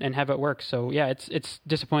have it work. So yeah, it's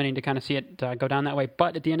disappointing to kind of see it go down that way.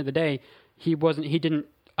 But at the end of the day, he didn't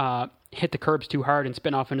hit the curbs too hard and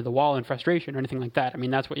spin off into the wall in frustration or anything like that. I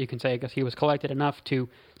mean, that's what you can say. I guess he was collected enough to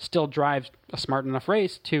still drive a smart enough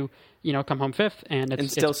race to, come home 5th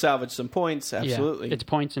and still salvage some points. Absolutely. Yeah, it's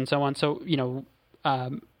points and so on. So, in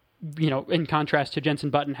contrast to Jenson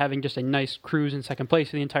Button having just a nice cruise in second place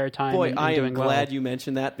for the entire time. Boy, and I doing am glad well. you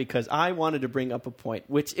mentioned that because I wanted to bring up a point,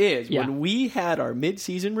 which is when we had our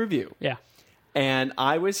mid-season review. Yeah. And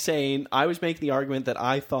I was making the argument that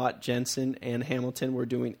I thought Jenson and Hamilton were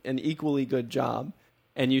doing an equally good job.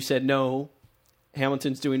 And you said, no,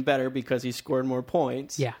 Hamilton's doing better because he scored more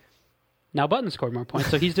points. Yeah. Now Button scored more points,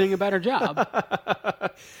 so he's doing a better job.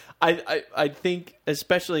 I think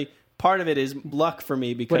especially part of it is luck for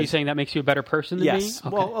me because... What are you saying, that makes you a better person than me? Yes,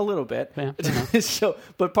 okay. Well, a little bit. Yeah,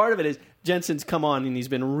 but part of it is Jenson's come on and he's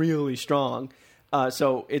been really strong.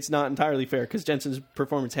 So it's not entirely fair because Jenson's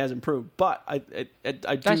performance has improved. But I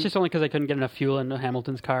That's just only because I couldn't get enough fuel into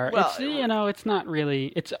Hamilton's car. Well, it's not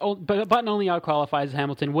really. But Button only outqualifies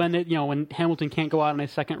Hamilton when Hamilton can't go out on a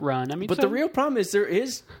second run. I mean, but the real problem is there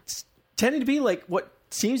is tending to be like what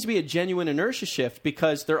seems to be a genuine inertia shift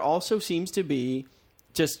because there also seems to be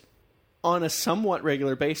just on a somewhat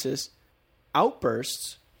regular basis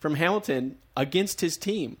outbursts from Hamilton against his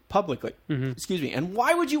team publicly. Mm-hmm. Excuse me. And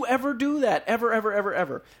why would you ever do that? Ever, ever, ever,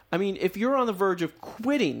 ever? I mean, if you're on the verge of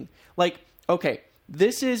quitting, okay,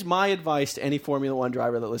 this is my advice to any Formula One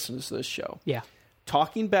driver that listens to this show. Yeah.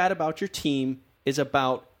 Talking bad about your team is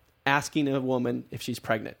about asking a woman if she's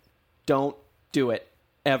pregnant. Don't do it.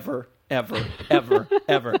 Ever, ever, ever,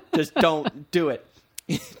 ever. Just don't do it.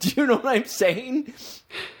 Do you know what I'm saying?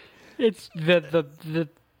 It's the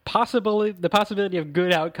possibility of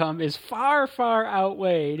good outcome is far, far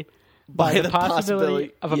outweighed by the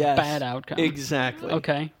possibility of a bad outcome. Exactly.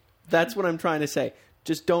 Okay. That's what I'm trying to say.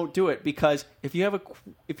 Just don't do it because if you have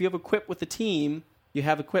a quip with the team, you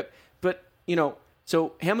have a quip. But,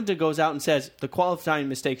 so Hamilton goes out and says the qualifying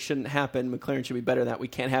mistakes shouldn't happen. McLaren should be better than that. We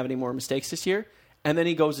can't have any more mistakes this year. And then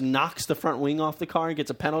he goes and knocks the front wing off the car and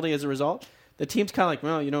gets a penalty as a result. the team's kind of like,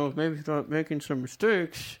 well, maybe start making some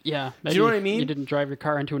mistakes. Yeah. Do you know what I mean? You didn't drive your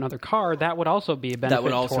car into another car. That would also be a benefit. That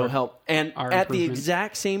would also help. And at the improvement.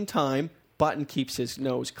 exact same time, Button keeps his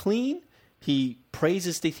nose clean. He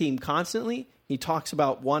praises the team constantly. He talks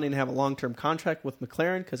about wanting to have a long-term contract with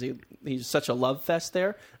McLaren because he's such a love fest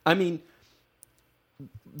there. I mean,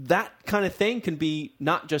 that kind of thing can be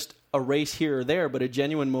not just a race here or there, but a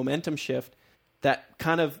genuine momentum shift that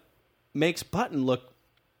kind of makes Button look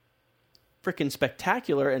freaking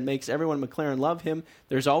spectacular and makes everyone at McLaren love him.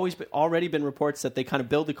 There's already been reports that they kind of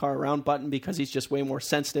build the car around Button because he's just way more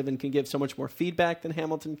sensitive and can give so much more feedback than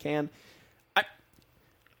Hamilton can.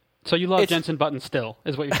 So you love Jenson Button still,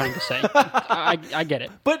 is what you're trying to say. I get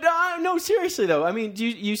it. But no, seriously, though. I mean,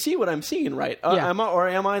 you see what I'm seeing, right? Yeah.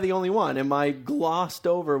 Am I the only one? Am I glossed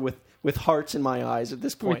over with hearts in my eyes at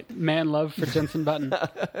this point? With man love for Jenson Button.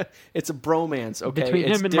 It's a bromance, okay? Between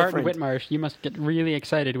it's him and different. Martin Whitmarsh, you must get really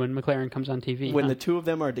excited when McLaren comes on TV. When the two of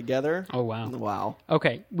them are together. Oh, wow. Wow.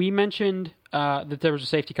 Okay, we mentioned that there was a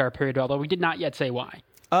safety car period, although we did not yet say why.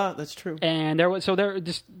 That's true. And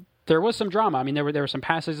there was some drama. I mean, there were some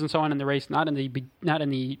passes and so on in the race, not in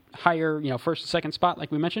the higher, first and second spot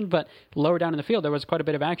like we mentioned, but lower down in the field there was quite a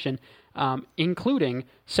bit of action, including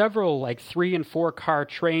several 3 and 4 car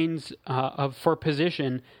trains for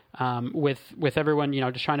position, with everyone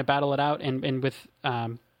just trying to battle it out and with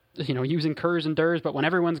using KERS and DRS, but when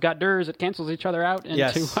everyone's got DRS, it cancels each other out. And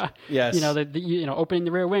yes. Yes. Opening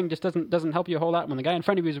the rear wing just doesn't help you a whole lot when the guy in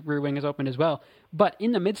front of you's rear wing is open as well. But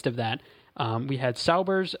in the midst of that, we had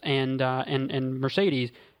Sauber's and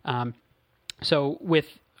Mercedes. So with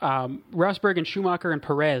Rosberg and Schumacher and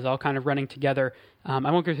Perez all kind of running together.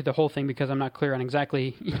 I won't go through the whole thing because I'm not clear on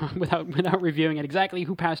exactly, without reviewing it, exactly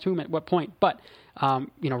who passed whom at what point. But,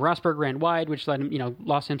 Rosberg ran wide, which let him,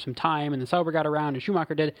 lost him some time, and then Sauber got around, and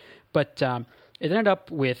Schumacher did. But it ended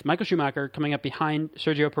up with Michael Schumacher coming up behind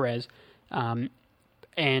Sergio Perez.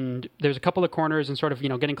 And there's a couple of corners and sort of,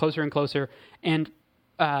 getting closer and closer. And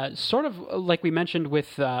sort of like we mentioned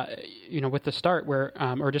with, with the start where,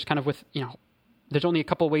 or just kind of with, there's only a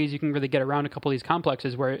couple ways you can really get around a couple of these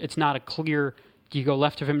complexes where it's not a clear, do you go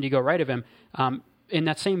left of him, do you go right of him? In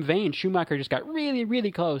that same vein, Schumacher just got really,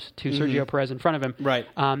 really close to Sergio Perez in front of him. Right.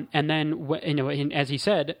 And then, as he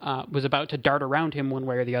said, was about to dart around him one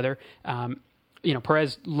way or the other.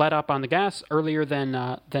 Perez let up on the gas earlier than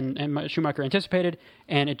Schumacher anticipated,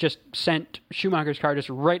 and it just sent Schumacher's car just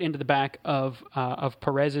right into the back of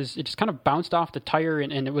Perez's. It just kind of bounced off the tire,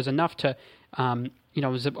 and it was enough to, it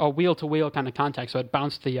was a wheel-to-wheel kind of contact. So it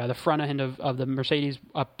bounced the front end of the Mercedes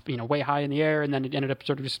up, way high in the air, and then it ended up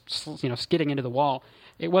sort of just, skidding into the wall.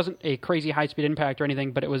 It wasn't a crazy high-speed impact or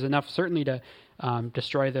anything, but it was enough certainly to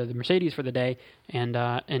destroy the Mercedes for the day, and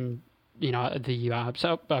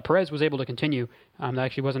Perez was able to continue. That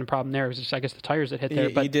actually wasn't a problem there. It was just, I guess, the tires that hit there.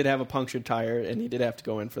 But he did have a punctured tire, and he did have to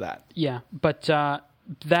go in for that. Yeah, but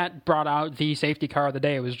that brought out the safety car of the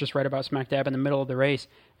day. It was just right about smack dab in the middle of the race,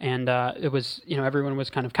 and it was, everyone was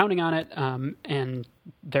kind of counting on it, and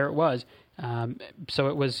there it was. So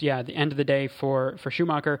it was, the end of the day for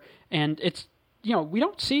Schumacher, and it's, we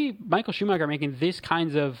don't see Michael Schumacher making this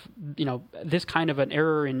kind of an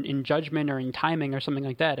error in judgment or in timing or something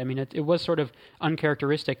like that. I mean, it was sort of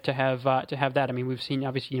uncharacteristic to have that. I mean, we've seen,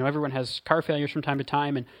 obviously, everyone has car failures from time to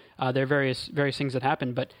time, and there are various things that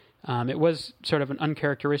happen, but it was sort of an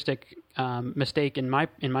uncharacteristic mistake in my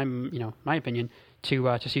opinion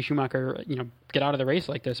to see Schumacher get out of the race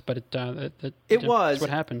like this. But that's what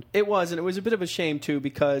happened. It was, and it was a bit of a shame too,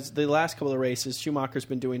 because the last couple of races Schumacher's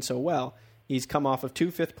been doing so well. He's come off of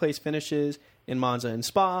 2 fifth-place finishes in Monza and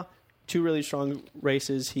Spa, 2 really strong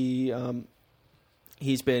races.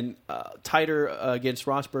 He's been tighter against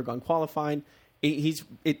Rosberg on qualifying.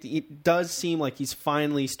 It does seem like he's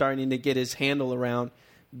finally starting to get his handle around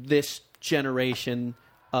this generation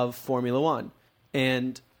of Formula One.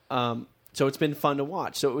 And so it's been fun to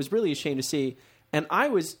watch. So it was really a shame to see. And I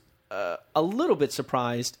was a little bit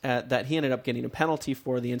surprised that he ended up getting a penalty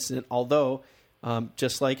for the incident, although...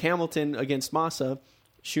 just like Hamilton against Massa,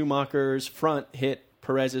 Schumacher's front hit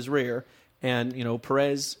Perez's rear, and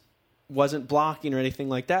Perez wasn't blocking or anything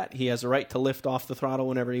like that. He has a right to lift off the throttle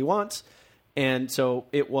whenever he wants, and so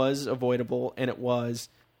it was avoidable, and it was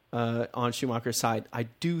on Schumacher's side. I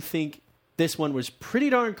do think this one was pretty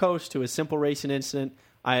darn close to a simple racing incident.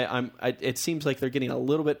 It seems like they're getting a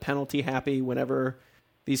little bit penalty happy whenever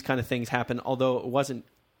these kind of things happen, although it wasn't.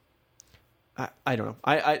 I don't know.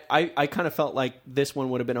 I kind of felt like this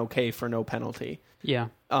one would have been okay for no penalty. Yeah.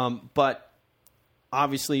 But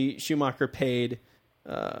obviously Schumacher paid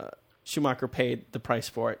the price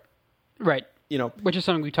for it. Right. which is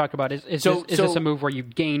something we talked about. Is this a move where you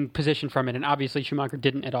gain position from it? And obviously Schumacher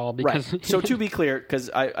didn't at all. Because right. So to be clear, because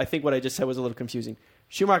I think what I just said was a little confusing.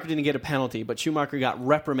 Schumacher didn't get a penalty, but Schumacher got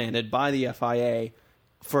reprimanded by the FIA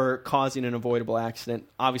for causing an avoidable accident.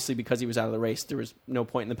 Obviously, because he was out of the race, there was no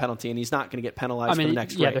point in the penalty, and he's not going to get penalized for the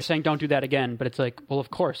next race. Yeah, they're saying don't do that again, but it's like, well,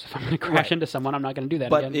 of course, if I'm going to crash into someone, I'm not going to do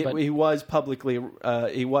that again. But he was publicly,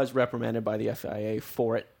 he was reprimanded by the FIA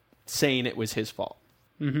for it, saying it was his fault.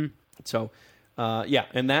 Mm-hmm. So,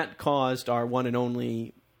 and that caused our one and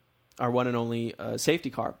only safety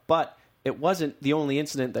car. But it wasn't the only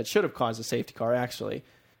incident that should have caused a safety car, actually,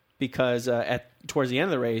 because towards the end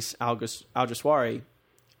of the race, Alguersuari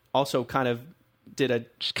also kind of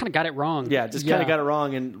got it wrong. Yeah, kind of got it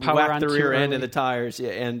wrong and whacked the rear end of the tires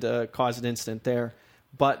and caused an incident there.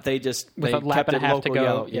 But they kept it local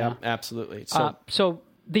yellow. Yeah, absolutely. So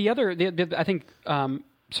the other, I think,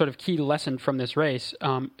 sort of key lesson from this race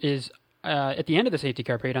is at the end of the safety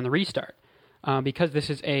car period on the restart. Because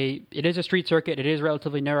it is a street circuit, it is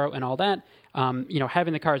relatively narrow and all that,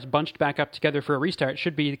 having the cars bunched back up together for a restart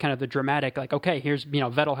should be kind of the dramatic, like, okay, here's,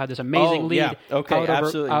 Vettel had this amazing lead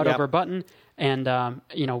over Button, and,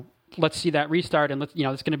 let's see that restart, and it's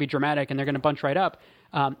going to be dramatic, and they're going to bunch right up.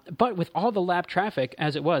 But with all the lap traffic,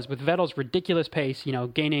 as it was, with Vettel's ridiculous pace,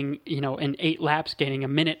 gaining, in 8 laps, gaining a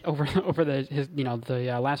minute over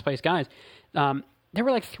the last place guys, there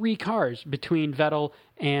were like 3 cars between Vettel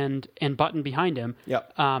and Button behind him.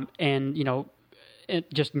 Yep. Lap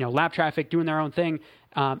traffic doing their own thing.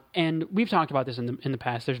 And we've talked about this in the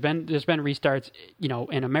past. There's been restarts,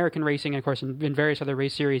 in American racing, and of course, in various other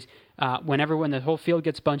race series. When the whole field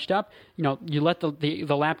gets bunched up, you let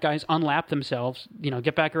the lap guys unlap themselves,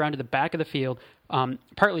 get back around to the back of the field.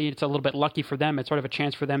 Partly, it's a little bit lucky for them. It's sort of a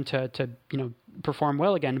chance for them to perform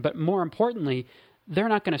well again. But more importantly, they're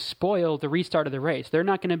not going to spoil the restart of the race. They're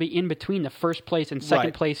not going to be in between the first place and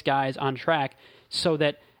second place guys on track, so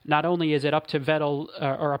that not only is it up to Vettel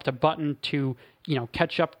or up to Button to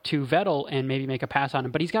catch up to Vettel and maybe make a pass on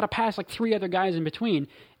him, but he's got to pass like 3 other guys in between.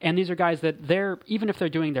 And these are guys that even if they're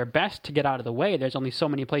doing their best to get out of the way, there's only so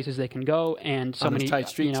many places they can go and so many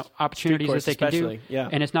opportunities that they can do. Yeah.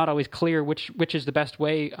 And it's not always clear which is the best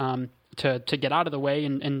way to get out of the way.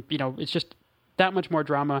 And it's just that much more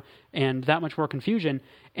drama and that much more confusion.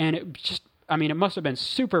 And it must have been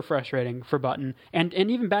super frustrating for Button. And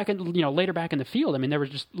even back in, later back in the field, there was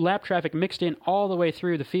just lap traffic mixed in all the way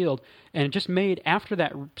through the field. And it just made, after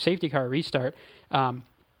that safety car restart,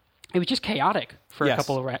 it was just chaotic for a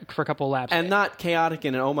couple of laps, and not chaotic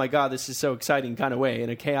in an "oh my god, this is so exciting" kind of way. In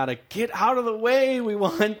a chaotic, get out of the way. We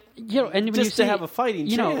want and just to have a fighting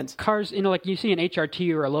chance. Cars, like you see an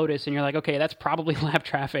HRT or a Lotus, and you're like, okay, that's probably lap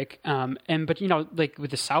traffic. But like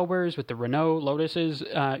with the Saubers, with the Renault Lotuses,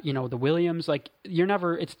 the Williams, like you're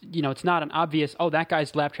never. It's it's not an obvious. Oh, that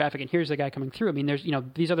guy's lap traffic, and here's the guy coming through. There's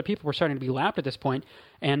these other people were starting to be lapped at this point,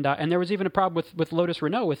 and there was even a problem with Lotus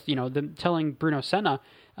Renault with them telling Bruno Senna.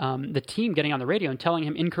 The team getting on the radio and telling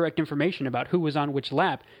him incorrect information about who was on which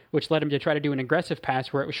lap, which led him to try to do an aggressive pass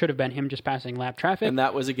where it should have been him just passing lap traffic. And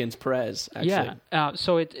that was against Perez, actually. Yeah.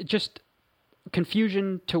 So it just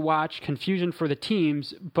confusion to watch, confusion for the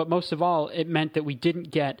teams, but most of all, it meant that we didn't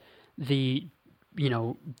get the,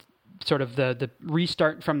 sort of the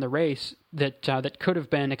restart from the race that could have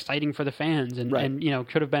been exciting for the fans and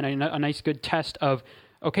could have been a nice good test of,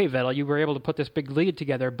 okay, Vettel, you were able to put this big lead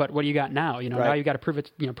together, but what do you got now? Now you got to prove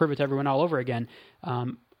it to everyone all over again.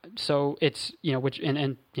 So it's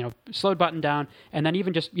slowed Button down, and then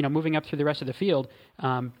even just moving up through the rest of the field,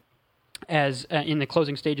 as in the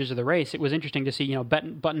closing stages of the race, it was interesting to see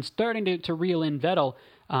Button starting to reel in Vettel,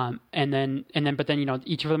 but then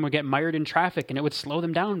each of them would get mired in traffic, and it would slow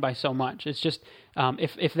them down by so much. It's just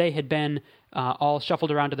if they had been all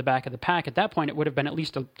shuffled around to the back of the pack at that point, it would have been at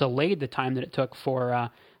least delayed the time that it took for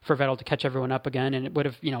Vettel to catch everyone up again, and it would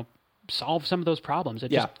have solved some of those problems.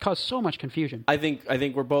 It just caused so much confusion. I think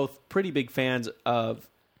we're both pretty big fans of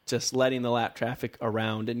just letting the lap traffic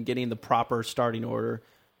around and getting the proper starting order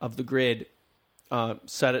of the grid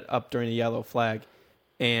set it up during the yellow flag,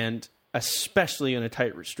 and especially in a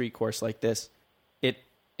tight street course like this,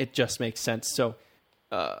 it just makes sense. So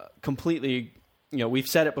completely, we've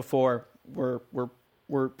said it before.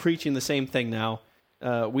 We're preaching the same thing now.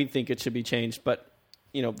 We think it should be changed, but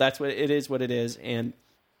that's what it is. What it is, and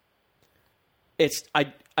it's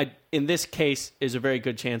in this case is a very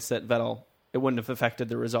good chance that Vettel, it wouldn't have affected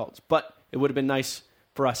the results, but it would have been nice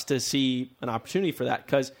for us to see an opportunity for that,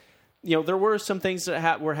 because there were some things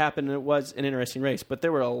that were happening. It was an interesting race, but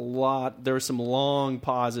there were some long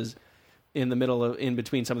pauses in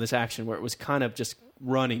between some of this action where it was kind of just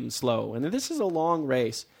running slow. And this is a long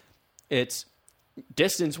race. It's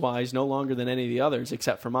distance-wise, no longer than any of the others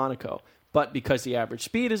except for Monaco. But because the average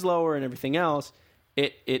speed is lower and everything else,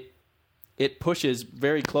 it pushes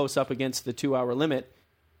very close up against the 2-hour limit,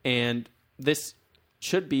 and this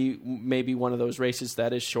should be maybe one of those races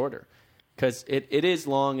that is shorter because it is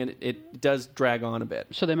long and it does drag on a bit.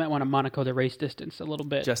 So they might want to Monaco the race distance a little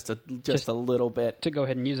bit. Just a little bit. To go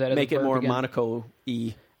ahead and use that as make a it verb more again.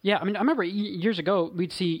 Monaco-y. Yeah, I mean, I remember years ago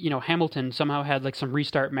we'd see, Hamilton somehow had like some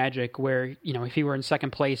restart magic where, if he were in second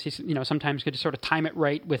place, he, sometimes could just sort of time it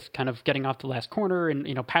right with kind of getting off the last corner and,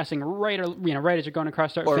 passing right as you're going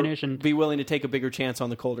across start finish, and be willing to take a bigger chance on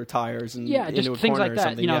the colder tires and just into a things corner like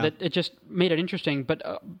that. or That it just made it interesting. But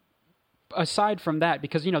aside from that,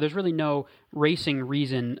 because there's really no racing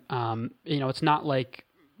reason, it's not like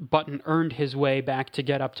Button earned his way back to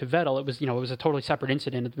get up to Vettel. It was a totally separate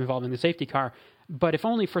incident involving the safety car. But if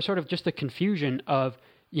only for sort of just the confusion of,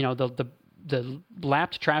 the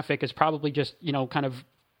lapped traffic is probably just, kind of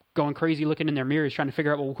going crazy, looking in their mirrors, trying to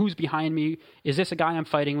figure out, well, who's behind me? Is this a guy I'm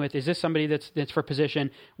fighting with? Is this somebody that's for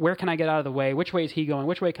position? Where can I get out of the way? Which way is he going?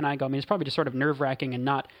 Which way can I go? I mean, it's probably just sort of nerve-wracking and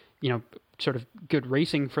not, sort of good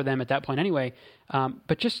racing for them at that point anyway.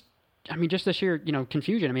 But just the sheer,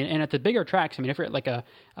 confusion. I mean, and at the bigger tracks, if you're at like a,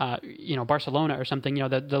 Barcelona or something,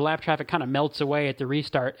 the lap traffic kind of melts away at the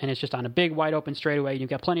restart, and it's just on a big, wide open straightaway. You've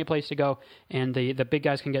got plenty of place to go, and the big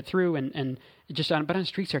guys can get through, and but on a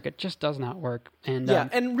street circuit, it just does not work. And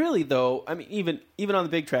and really though, I mean, even on the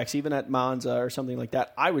big tracks, even at Monza or something like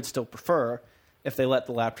that, I would still prefer if they let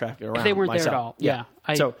the lap traffic around. If they weren't myself. there at all,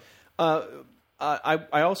 yeah.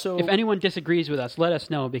 I also, if anyone disagrees with us, let us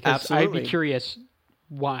know because Absolutely. I'd be curious.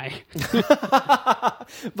 Why?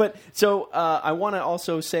 But so I want to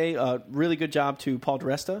also say really good job to Paul di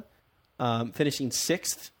Resta, finishing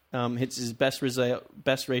 6th. It's his best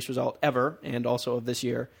race result ever, and also of this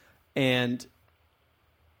year. And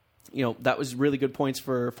that was really good points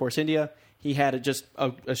for Force India. He had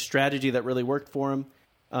a strategy that really worked for him.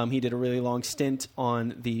 He did a really long stint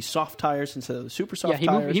on the soft tires instead of the super soft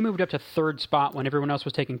tires. He moved up to 3rd spot when everyone else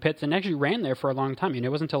was taking pits, and actually ran there for a long time. It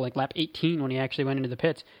wasn't until like lap 18 when he actually went into the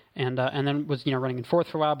pits, and then was running in 4th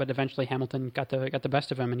for a while. But eventually Hamilton got the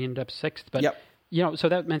best of him, and he ended up 6th. But so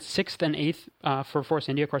that meant 6th and 8th for Force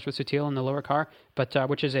India, of course, with Sutil in the lower car, but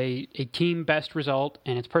which is a team best result,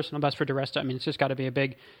 and it's personal best for di Resta. I mean, it's just got to be a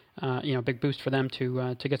big boost for them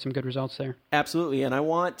to get some good results there. Absolutely, and I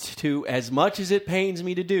want to, as much as it pains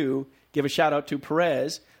me to do, give a shout out to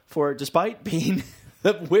Perez for, despite being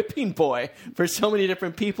the whipping boy for so many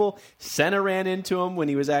different people, Senna ran into him when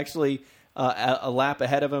he was actually a lap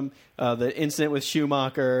ahead of him. The incident with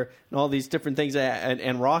Schumacher and all these different things,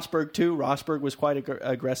 and Rosberg too. Rosberg was quite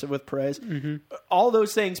aggressive with Perez. Mm-hmm. All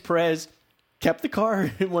those things, Perez kept the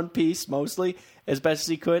car in one piece mostly as best as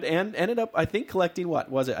he could, and ended up, I think, collecting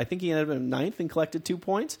I think he ended up in 9th and collected 2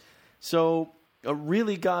 points. So a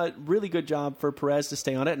really good job for Perez to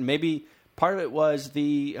stay on it, and maybe part of it was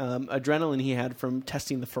the adrenaline he had from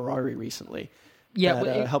testing the Ferrari recently. Yeah,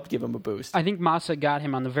 that helped give him a boost. I think Massa got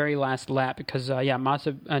him on the very last lap because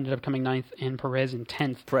Massa ended up coming 9th and Perez in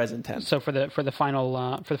 10th. So for the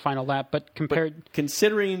final lap, but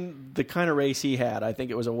considering the kind of race he had, I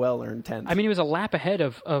think it was a well-earned 10th. I mean, he was a lap ahead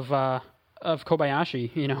of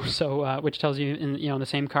Kobayashi, so which tells you in the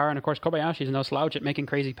same car, and of course Kobayashi's no slouch at making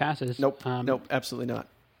crazy passes. Nope, absolutely not.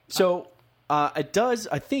 So it does,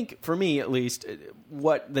 I think, for me at least,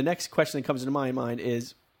 what the next question that comes into my mind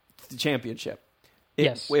is the championship.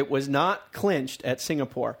 It was not clinched at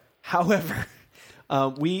Singapore. However,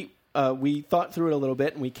 we thought through it a little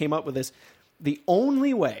bit, and we came up with this. The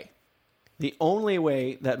only way that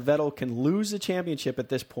Vettel can lose the championship at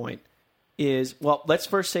this point is, well, let's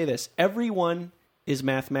first say this. Everyone is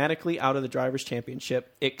mathematically out of the Drivers'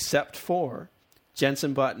 Championship except for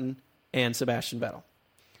Jenson Button and Sebastian Vettel.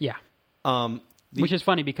 Yeah. Which is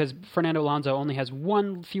funny because Fernando Alonso only has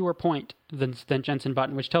 1 fewer point than Jenson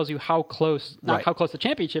Button, which tells you how close, how close the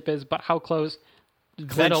championship is, but how close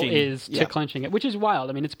Vettel is to clinching it, which is wild.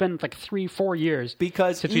 I mean, it's been like 3-4 years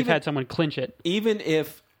since we've had someone clinch it. Even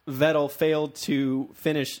if Vettel failed to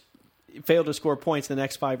score points in the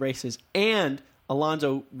next 5 races, and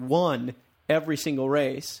Alonso won every single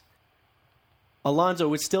race, Alonso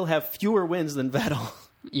would still have fewer wins than Vettel.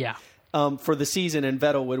 Yeah. For the season, and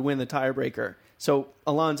Vettel would win the tiebreaker. So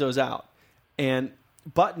Alonso's out. And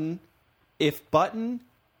Button,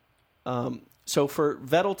 so for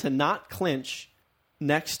Vettel to not clinch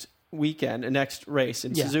next race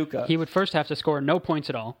in Suzuka, he would first have to score no points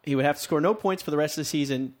at all. He would have to score no points for the rest of the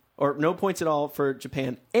season, or no points at all for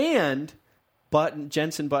Japan, and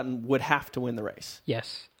Jenson Button would have to win the race.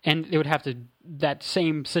 Yes, and it would have to, that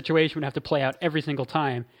same situation would have to play out every single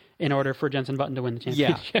time. in order for Jenson Button to win the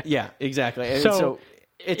championship. Yeah, exactly. And So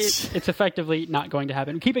it's effectively not going to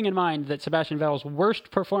happen. Keeping in mind that Sebastian Vettel's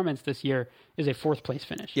worst performance this year is a 4th place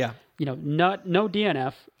finish. Yeah. No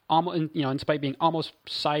DNF, almost, in spite of being almost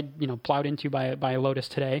plowed into by a Lotus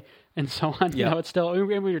today and so on. Yeah. It's still,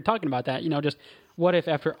 we were talking about that, just what if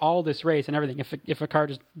after all this race and everything, if a car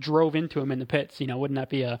just drove into him in the pits, wouldn't that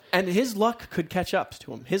be And his luck could catch up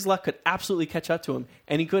to him. His luck could absolutely catch up to him,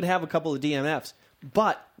 and he could have a couple of DNFs.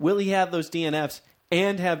 But will he have those DNFs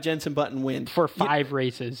and have Jenson Button win? For 5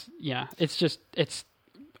 races? Yeah. It's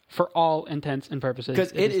for all intents and purposes.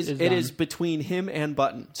 Because it is between him and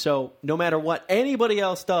Button. So no matter what anybody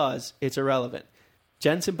else does, it's irrelevant.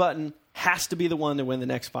 Jenson Button has to be the one to win the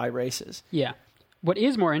next 5 races. Yeah. What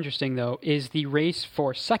is more interesting, though, is the race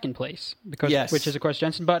for 2nd place, which is, of course,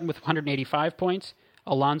 Jenson Button with 185 points,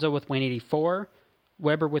 Alonso with 184,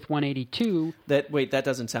 Webber with 182. That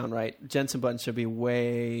doesn't sound right. Jenson Button should be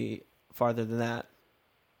way farther than that.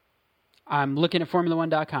 I'm looking at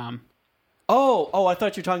Formula1.com. Oh, I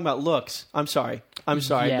thought you were talking about looks. I'm sorry.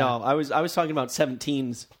 Yeah. No, I was talking about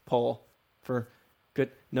 17's poll for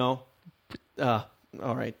good. No. All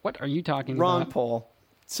right. What are you talking about? Wrong poll.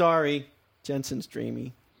 Sorry. Jensen's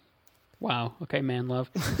dreamy. Wow. Okay, man love.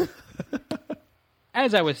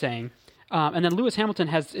 As I was saying, and then Lewis Hamilton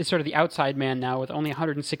is sort of the outside man now with only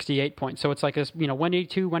 168 points. So it's like this,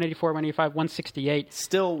 182, 184, 185, 168.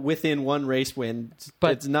 Still within 1 race win,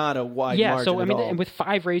 but it's not a wide margin at all. all. And with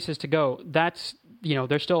 5 races to go, that's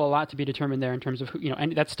there's still a lot to be determined there in terms of who,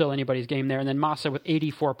 and that's still anybody's game there. And then Massa with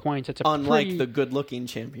 84 points. It's unlike the good-looking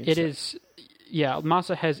championship. It is. Yeah,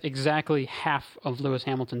 Massa has exactly half of Lewis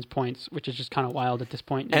Hamilton's points, which is just kind of wild at this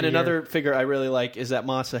point. And another figure I really like is that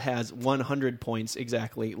Massa has 100 points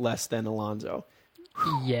exactly less than Alonso.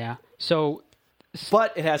 Yeah. So,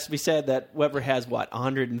 but it has to be said that Webber has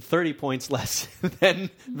 130 points less than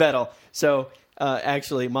Vettel. So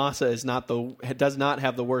actually, Massa does not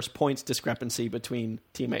have the worst points discrepancy between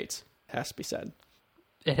teammates. Has to be said.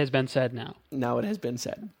 It has been said now. Now it has been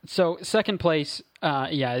said. So 2nd place,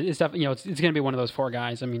 it's definitely, it's going to be one of those 4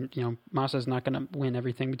 guys. I mean, Massa's not going to win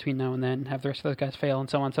everything between now and then, have the rest of those guys fail and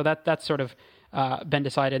so on. So that's sort of been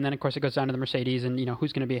decided. And then, of course, it goes down to the Mercedes and,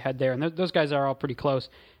 who's going to be ahead there. And those guys are all pretty close.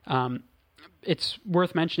 It's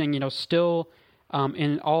worth mentioning, still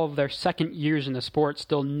in all of their 2nd years in the sport,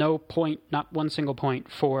 still no point, not one single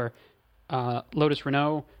point for Lotus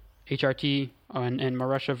Renault, HRT, and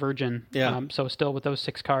Marussia Virgin. Yeah. So still with those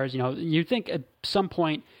 6 cars, you'd think at some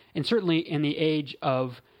point, and certainly in the age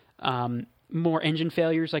of more engine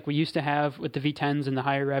failures like we used to have with the V10s and the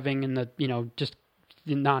higher revving and the, just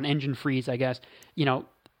the non-engine freeze, I guess,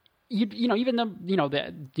 even the,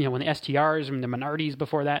 when the STRs and the Minardis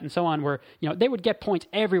before that and so on were, they would get points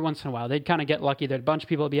every once in a while. They'd kind of get lucky that a bunch of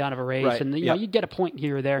people would be out of a race, right. and you'd get a point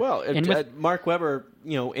here or there. Well, Mark Webber,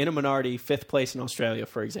 in a Minardi, 5th place in Australia,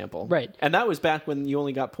 for example. Right. And that was back when you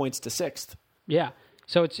only got points to 6th. Yeah.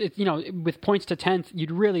 So it's with points to 10th, you'd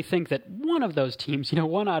really think that one of those teams,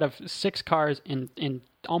 1 out of 6 cars in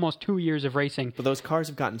almost 2 years of racing. But those cars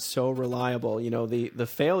have gotten so reliable. The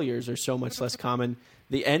failures are so much less common.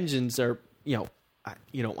 The engines are, you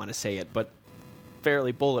don't want to say it, but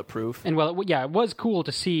fairly bulletproof. And it was cool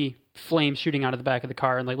to see flames shooting out of the back of the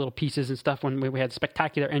car and like little pieces and stuff when we had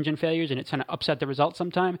spectacular engine failures, and it kind of upset the result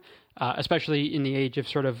sometime, especially in the age of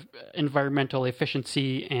sort of environmental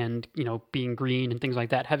efficiency and, being green and things like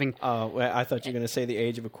that. I thought you were going to say the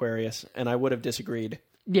age of Aquarius, and I would have disagreed.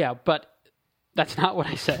 Yeah, but that's not what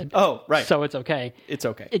I said. Oh, right. So it's okay. It's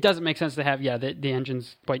okay. It doesn't make sense to have, the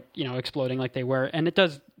engines quite, exploding like they were. And it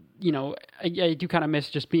does, I do kind of miss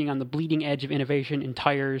just being on the bleeding edge of innovation in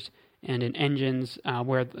tires and in engines,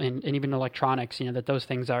 and even electronics, that those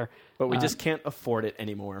things are. But we just can't afford it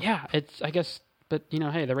anymore. Yeah, I guess, but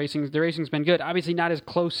hey, the racing's been good. Obviously not as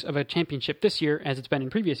close of a championship this year as it's been in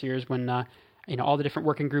previous years when, all the different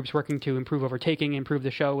working groups working to improve overtaking, improve the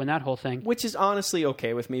show, and that whole thing. Which is honestly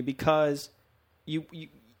okay with me because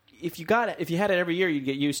if you had it every year, you'd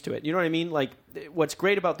get used to it. You know what I mean? Like, what's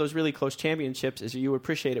great about those really close championships is you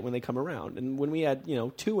appreciate it when they come around. And when we had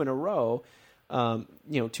 2 in a row,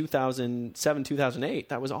 2007, 2008,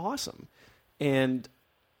 that was awesome. And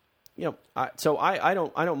I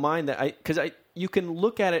don't mind that, because you can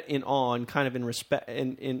look at it in awe and kind of in respect,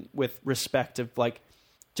 with respect of like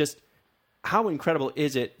just how incredible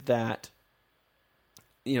is it that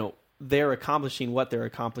they're accomplishing what they're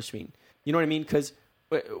accomplishing. You know what I mean? Because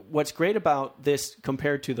what's great about this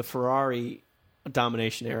compared to the Ferrari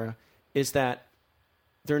domination era is that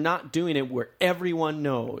they're not doing it where everyone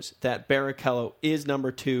knows that Barrichello is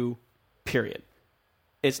number 2, period.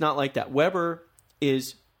 It's not like that. Webber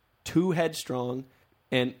is too headstrong,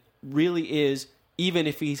 and really is, even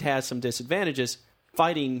if he has some disadvantages,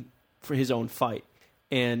 fighting for his own fight.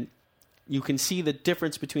 And you can see the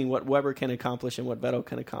difference between what Webber can accomplish and what Vettel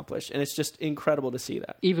can accomplish. And it's just incredible to see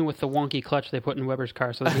that. Even with the wonky clutch they put in Webber's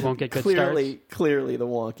car so that he won't get good Clearly the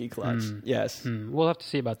wonky starts. clutch. Yes. We'll have to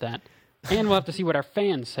see about that. And we'll have to see what our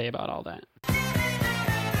fans say about all that.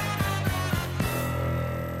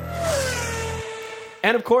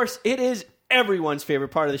 And of course, it is everyone's favorite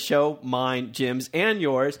part of the show, mine, Jim's, and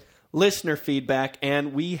yours, listener feedback.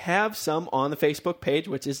 And we have some on the Facebook page,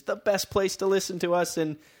 which is the best place to listen to us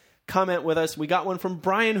and comment with us. We got one from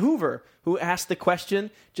Brian Hoover, who asked the question,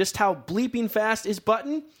 just how bleeping fast is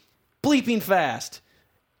Button? Bleeping fast.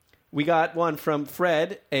 We got one from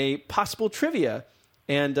Fred, a possible trivia.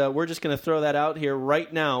 And we're just going to throw that out here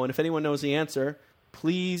right now. And if anyone knows the answer,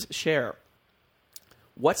 please share.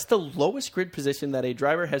 What's the lowest grid position that a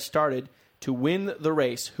driver has started to win the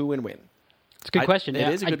race? Who and when? It's a good question. It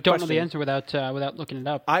is a good I don't question. know the answer without looking it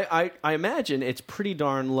up. I imagine it's pretty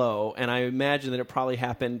darn low, and I imagine that it probably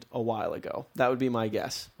happened a while ago. That would be my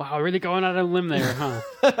guess. Wow, really going out on a limb there,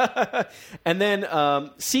 huh? And then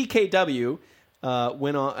CKW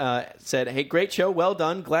went on, said, "Hey, great show, well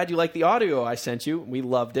done. Glad you liked the audio I sent you. We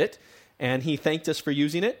loved it." And he thanked us for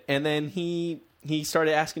using it. And then he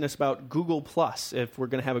started asking us about Google Plus, if we're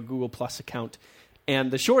going to have a Google Plus account.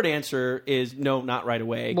 And the short answer is no, not right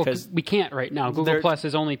away. Well, we can't right now. Google Plus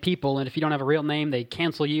is only people, and if you don't have a real name, they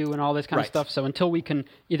cancel you and all this kind of stuff. So until we can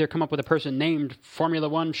either come up with a person named Formula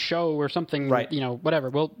One Show or something,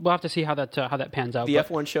 whatever, we'll have to see how that pans out. The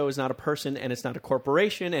F1 Show is not a person, and it's not a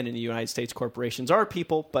corporation, and in the United States, corporations are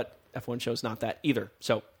people, but F1 Show is not that either.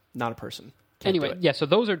 So not a person. Anyway, yeah, so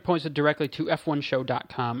those are pointed directly to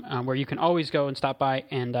f1show.com, where you can always go and stop by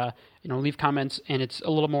and leave comments, and it's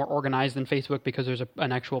a little more organized than Facebook because there's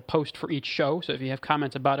an actual post for each show. So if you have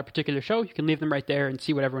comments about a particular show, you can leave them right there and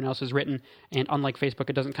see what everyone else has written. And unlike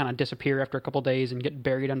Facebook, it doesn't kind of disappear after a couple days and get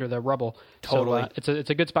buried under the rubble. Totally. So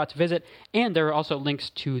it's a good spot to visit. And there are also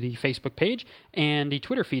links to the Facebook page and the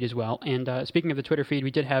Twitter feed as well. And speaking of the Twitter feed,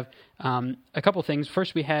 we did have a couple things.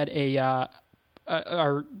 First, we had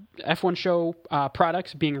our F1 show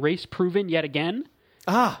products being race proven yet again.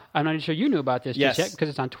 I'm not even sure you knew about this just yet because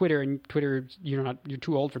it's on Twitter, and Twitter, you're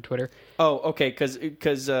too old for Twitter. Oh, okay, because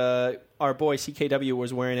our boy CKW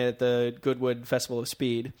was wearing it at the Goodwood Festival of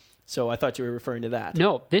Speed, so I thought you were referring to that.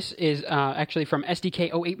 No, this is actually from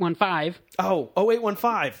SDK 0815. Oh,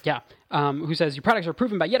 0815. Yeah, who says, your products are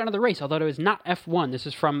proven by yet another race, although it is not F1. This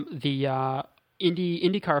is from the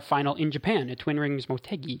IndyCar final in Japan at Twin Rings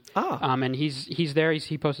Motegi. And he's there.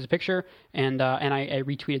 He posted a picture, and I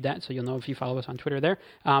retweeted that, so you'll know if you follow us on Twitter there.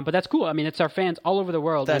 But that's cool. I mean, it's our fans all over the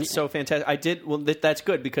world. That's so fantastic. I did. Well, that's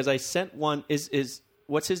good because I sent one. Is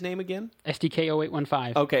what's his name again? SDK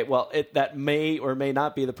 0815. Okay. Well, that may or may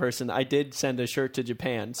not be the person. I did send a shirt to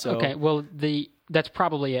Japan. So okay. Well, that's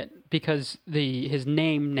probably it because his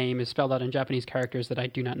name is spelled out in Japanese characters that I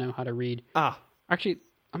do not know how to read. Actually,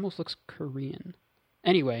 almost looks Korean.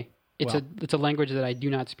 Anyway, it's a language that I do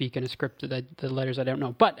not speak in a script that the letters I don't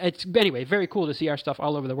know. But it's anyway very cool to see our stuff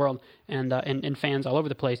all over the world and fans all over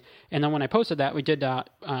the place. And then when I posted that, we did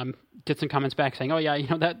some comments back saying, "Oh yeah,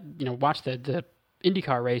 watch the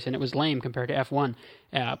IndyCar race and it was lame compared to F1."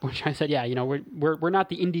 Which I said, yeah, we're not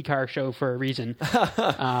the IndyCar show for a reason.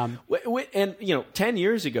 And 10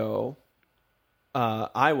 years ago,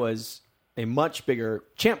 I was a much bigger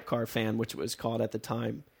Champ Car fan, which it was called at the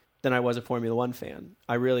time, than I was a Formula One fan.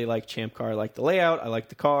 I really like Champ Car. I like the layout. I like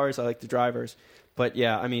the cars. I like the drivers. But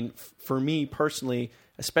yeah, I mean, for me personally,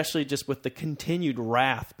 especially just with the continued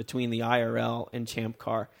wrath between the IRL and Champ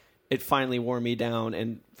Car, it finally wore me down,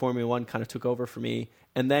 and Formula One kind of took over for me.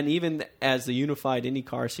 And then even as the unified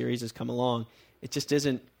IndyCar series has come along, it just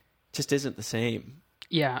isn't the same.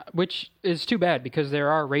 Yeah, which is too bad because there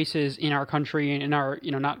are races in our country and in our,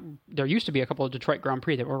 there used to be a couple of Detroit Grand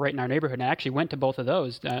Prix that were right in our neighborhood, and I actually went to both of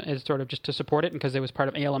those as sort of just to support it because it was part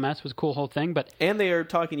of ALMS. It was a cool whole thing. And they are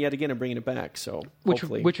talking yet again of bringing it back, so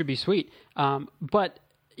hopefully. Which would be sweet. But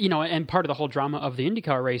and part of the whole drama of the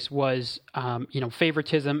IndyCar race was,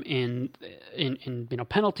 favoritism in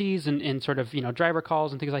penalties and sort of, driver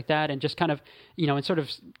calls and things like that, and just kind of, and sort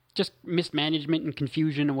of just mismanagement and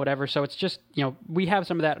confusion and whatever. So it's just, we have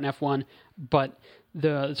some of that in F1, but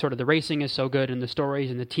the sort of the racing is so good, and the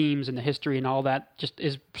stories and the teams and the history and all that just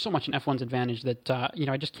is so much an F1's advantage that,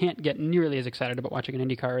 I just can't get nearly as excited about watching an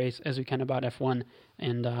IndyCar race as we can about F1.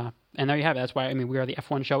 And there you have it. That's why, we are the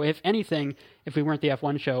F1 show. If anything, if we weren't the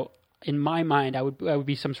F1 show, in my mind, I would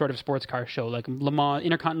be some sort of sports car show, like Le Mans,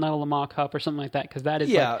 Intercontinental Le Mans Cup or something like that, because that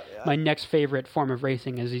is my next favorite form of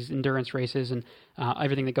racing is these endurance races and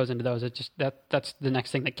everything that goes into those. It's just that's the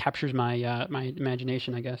next thing that captures my my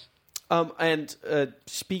imagination, I guess. And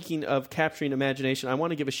speaking of capturing imagination, I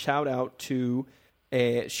want to give a shout out to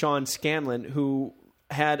Sean Scanlon, who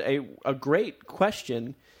had a great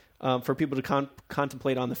question for people to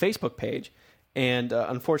contemplate on the Facebook page. And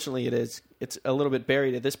unfortunately, it's a little bit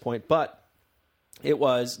buried at this point. But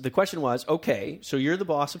the question was, okay, so you're the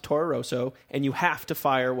boss of Toro Rosso, and you have to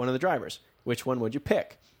fire one of the drivers. Which one would you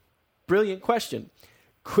pick? Brilliant question.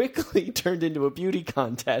 Quickly turned into a beauty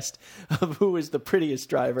contest of who is the prettiest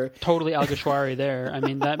driver. Totally Alguersuari there. I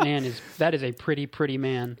mean, that is a pretty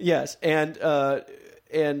man. Yes, and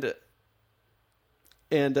this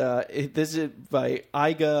is by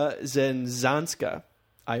Iga Zenzanska.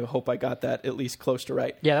 I hope I got that at least close to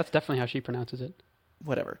right. Yeah, that's definitely how she pronounces it.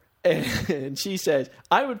 Whatever. And she says,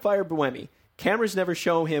 I would fire Buemi. Cameras never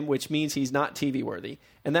show him, which means he's not TV worthy,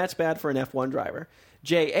 and that's bad for an F1 driver.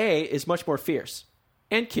 J.A. is much more fierce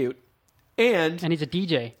and cute, and he's a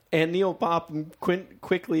DJ. And Neil Popham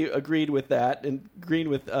quickly agreed with that, and agreed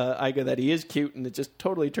with Iga that he is cute, and it just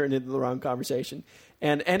totally turned into the wrong conversation,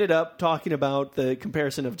 and ended up talking about the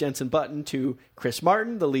comparison of Jenson Button to Chris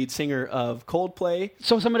Martin, the lead singer of Coldplay.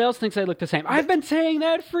 So someone else thinks they look the same. I've been saying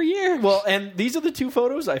that for years. Well, and these are the two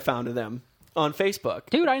photos I found of them on Facebook.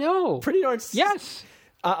 Dude, I know. Pretty darn... Yes.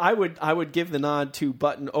 I would give the nod to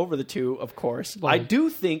Button over the two, of course. Well, I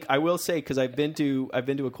do think, I will say, because I've been to a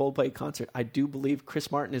Coldplay concert, I do believe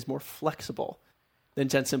Chris Martin is more flexible than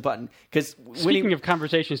Jenson Button. Because speaking of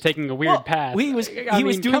conversations taking a weird path, he was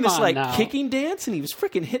doing this kicking dance, and he was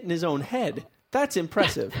freaking hitting his own head. That's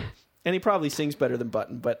impressive. And he probably sings better than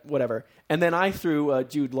Button, but whatever. And then I threw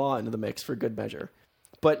Jude Law into the mix for good measure.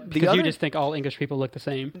 But because you just think all English people look the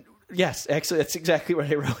same. Yes, actually, that's exactly what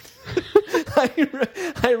I wrote.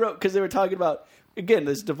 I wrote, because they were talking about, again,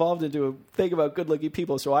 this devolved into a thing about good-looking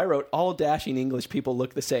people, so I wrote, all dashing English people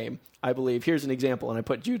look the same, I believe. Here's an example, and I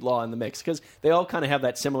put Jude Law in the mix, because they all kind of have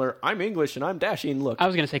that similar, I'm English and I'm dashing look. I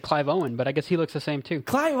was going to say Clive Owen, but I guess he looks the same, too.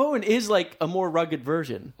 Clive Owen is like a more rugged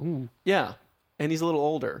version. Ooh. Yeah, and he's a little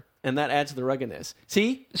older. And that adds to the ruggedness.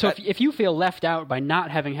 See? So if you feel left out by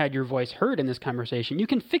not having had your voice heard in this conversation, you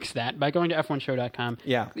can fix that by going to f1show.com.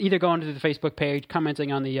 Yeah. Either going to the Facebook page,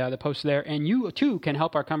 commenting on the post there, and you, too, can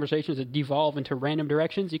help our conversations devolve into random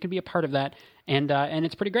directions. You can be a part of that, and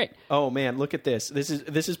it's pretty great. Oh, man, look at this. This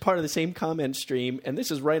is part of the same comment stream, and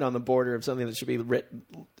this is right on the border of something that should be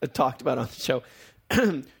talked about on the show.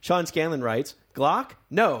 Sean Scanlon writes, Glock?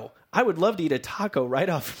 No. I would love to eat a taco right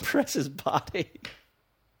off Press's body.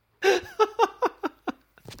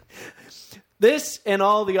 This and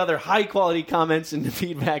all the other high-quality comments and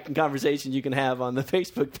feedback and conversations you can have on the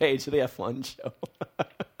Facebook page of the F1 show.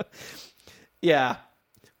 Yeah.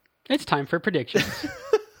 It's time for predictions.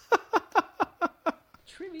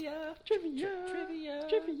 Trivia.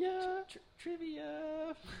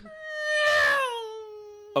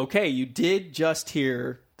 Okay, you did just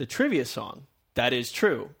hear the trivia song. That is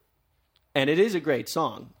true. And it is a great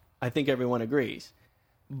song. I think everyone agrees.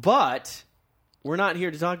 But we're not here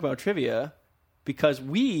to talk about trivia because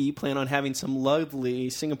we plan on having some lovely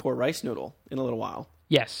Singapore rice noodle in a little while.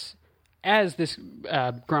 Yes. As this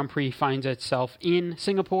Grand Prix finds itself in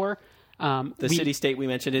Singapore... the city-state we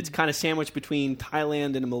mentioned, it's kind of sandwiched between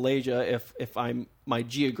Thailand and Malaysia, if my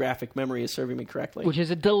geographic memory is serving me correctly. Which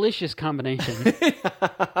is a delicious combination.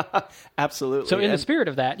 Absolutely. So in the spirit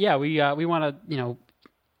of that, yeah, we want to,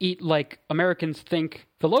 eat like Americans think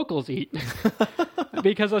the locals eat.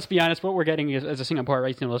 Because let's be honest, what we're getting as a Singapore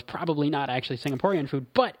rice noodle is probably not actually Singaporean food,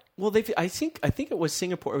 but... Well, I think it was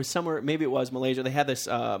Singapore. It was somewhere, maybe it was Malaysia. They had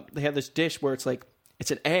this dish where it's like, it's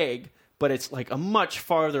an egg, but it's like a much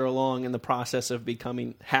farther along in the process of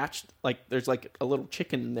becoming hatched. Like there's like a little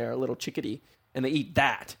chicken in there, a little chickadee, and they eat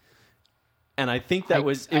that. And I think that it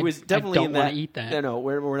was definitely I don't in that. Want to eat that. No,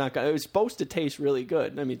 we're not going. It was supposed to taste really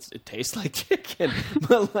good. I mean, it tastes like chicken,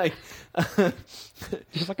 but like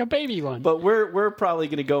just like a baby one. But we're probably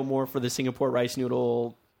going to go more for the Singapore rice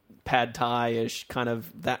noodle, pad thai-ish kind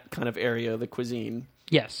of area of the cuisine.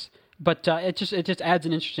 Yes. But it just adds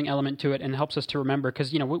an interesting element to it and helps us to remember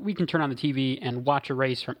because we can turn on the TV and watch a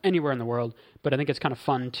race from anywhere in the world. But I think it's kind of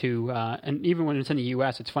fun to and even when it's in the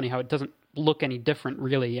U.S., it's funny how it doesn't look any different,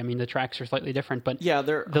 really. I mean, the tracks are slightly different, but yeah,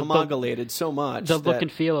 they're homologated so much. The look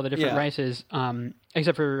and feel of the different yeah. races,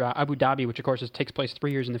 except for Abu Dhabi, which of course takes place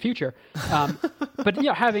 3 years in the future. But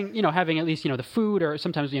yeah, having at least the food, or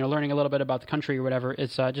sometimes learning a little bit about the country or whatever,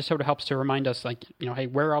 it's just sort of helps to remind us, like, hey,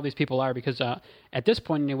 where all these people are, because at this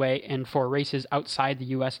point anyway, and for races outside the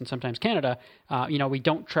U.S. and sometimes Canada, we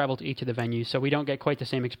don't travel to each of the venues, so we don't get quite the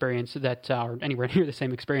same experience that, or anywhere near the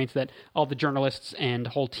same experience that all the journalists and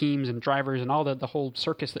whole teams and drivers and all the whole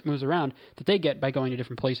circus that moves around that they get by going to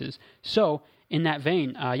different places. So in that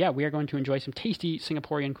vein, we are going to enjoy some tasty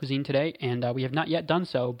Singaporean cuisine today, and we have not yet done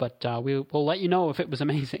so, but we'll let you know if it was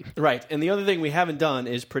amazing. Right, and the other thing we haven't done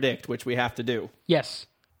is predict, which we have to do. Yes.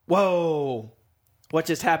 Whoa! What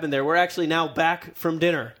just happened there? We're actually now back from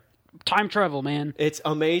dinner. Time travel, man. It's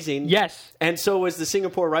amazing. Yes. And so was the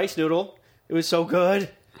Singapore rice noodle. It was so good.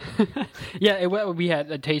 Yeah, we had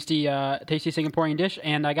a tasty Singaporean dish,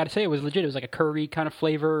 and I got to say, it was legit. It was like a curry kind of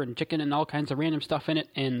flavor and chicken and all kinds of random stuff in it,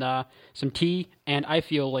 and some tea, and I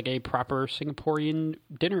feel like a proper Singaporean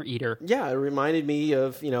dinner eater. Yeah, it reminded me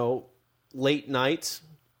of, late nights,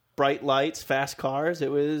 bright lights, fast cars. It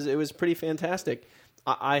was pretty fantastic.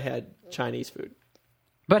 I had Chinese food.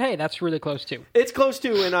 But hey, that's really close too. It's close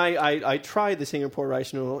too, and I tried the Singapore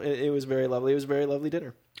rice noodle. It was very lovely. It was a very lovely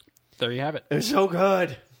dinner. There you have it. It was so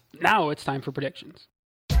good. Now it's time for predictions.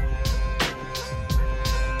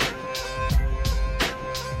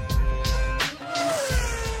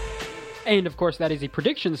 And of course, that is a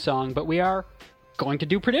prediction song, but we are going to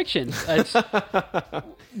do predictions.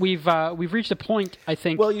 We've reached a point, I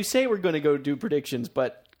think. Well, you say we're going to go do predictions,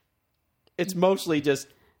 but it's mostly just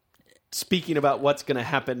speaking about what's going to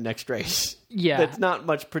happen next race. Yeah. That's not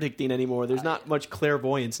much predicting anymore. There's not much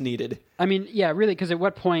clairvoyance needed. I mean, yeah, really, because at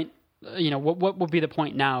what point, what would be the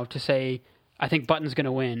point now to say, I think Button's going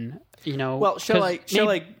to win? Well, shall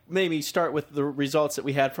I maybe start with the results that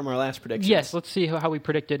we had from our last predictions? Yes, let's see how we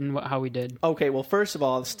predicted and how we did. Okay, well, first of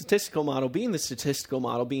all, the statistical model,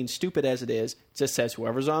 being stupid as it is, just says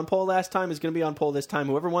whoever's on pole last time is going to be on pole this time.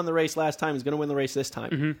 Whoever won the race last time is going to win the race this time.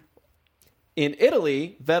 Mm-hmm. In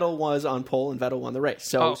Italy, Vettel was on pole and Vettel won the race.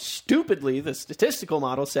 So stupidly, the statistical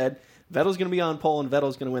model said Vettel's going to be on pole and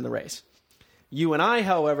Vettel's going to win the race. You and I,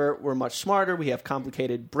 however, were much smarter. We have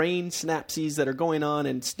complicated brain synapses that are going on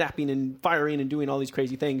and snapping and firing and doing all these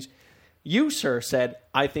crazy things. You, sir, said,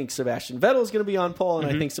 I think Sebastian Vettel is going to be on pole, and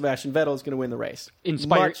I think Sebastian Vettel is going to win the race.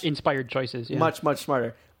 Inspired choices, yeah. Much, much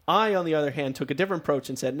smarter. I, on the other hand, took a different approach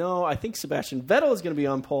and said, no, I think Sebastian Vettel is going to be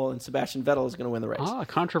on pole, and Sebastian Vettel is going to win the race. A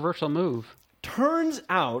controversial move. Turns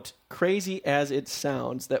out, crazy as it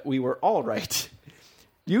sounds, that we were all right.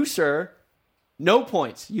 You, sir... No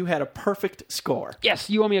points. You had a perfect score. Yes,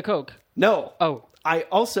 you owe me a Coke. No. Oh. I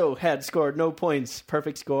also had scored no points.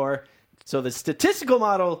 Perfect score. So the statistical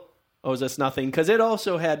model owes us nothing because it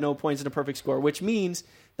also had no points and a perfect score, which means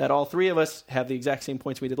that all three of us have the exact same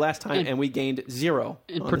points we did last time, and we gained 0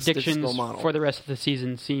 and on predictions the statistical model. For the rest of the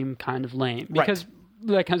season seem kind of lame. Because,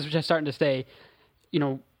 like I was just starting to say,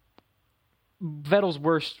 Vettel's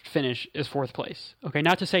worst finish is 4th place. Okay,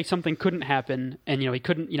 not to say something couldn't happen, and he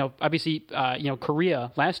couldn't. Obviously,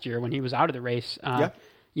 Korea last year when he was out of the race.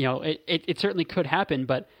 It certainly could happen,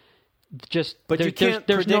 but there's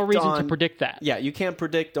no reason to predict that. Yeah, you can't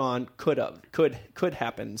predict on could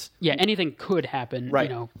happens. Yeah, anything could happen.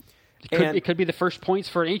 Right. It could be the first points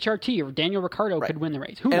for an HRT, or Daniel Ricciardo could win the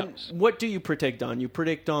race. Who knows? What do you predict on? You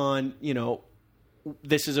predict on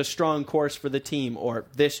this is a strong course for the team, or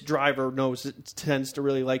this driver tends to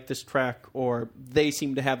really like this track, or they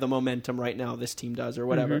seem to have the momentum right now, this team does, or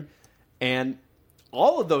whatever. Mm-hmm. And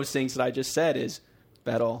all of those things that I just said is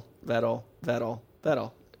Vettel, Vettel, Vettel,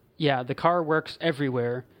 Vettel. Yeah, the car works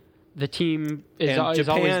everywhere. The team is always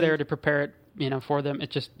there to prepare it, for them.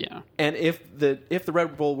 It just, yeah. And if the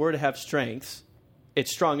Red Bull were to have strengths,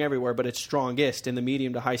 it's strong everywhere, but it's strongest in the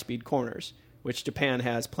medium to high-speed corners, which Japan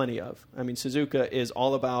has plenty of. I mean, Suzuka is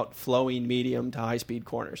all about flowing medium to high-speed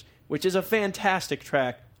corners, which is a fantastic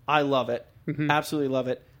track. I love it. Mm-hmm. Absolutely love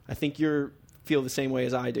it. I think you feel the same way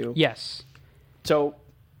as I do. Yes. So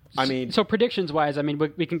predictions-wise,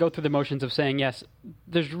 we can go through the motions of saying, yes,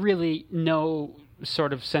 there's really no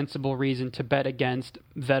sort of sensible reason to bet against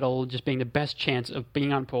Vettel just being the best chance of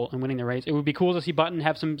being on pole and winning the race. It would be cool to see Button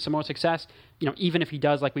have some more success. Even if he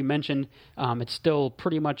does, like we mentioned, it's still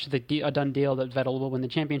pretty much a done deal that Vettel will win the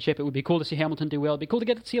championship. It would be cool to see Hamilton do well. It'd be cool to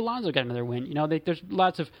get to see Alonso get another win. There's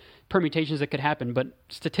lots of permutations that could happen, but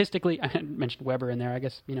statistically, I mentioned Weber in there, I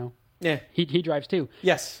guess, Yeah. He drives too.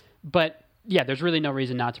 Yes. But there's really no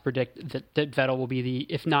reason not to predict that Vettel will be the,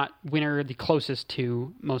 if not winner, the closest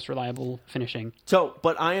to most reliable finishing. So,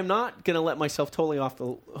 but I am not going to let myself totally off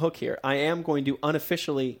the hook here. I am going to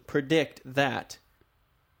unofficially predict that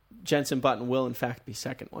Jenson Button will, in fact, be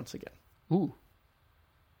second once again. Ooh.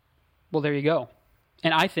 Well, there you go.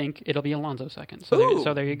 And I think it'll be Alonso second.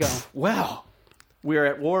 So there you go. Wow. We're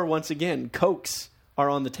at war once again. Cokes are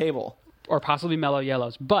on the table. Or possibly mellow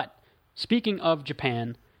yellows. But speaking of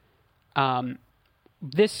Japan,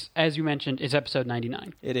 this, as you mentioned, is episode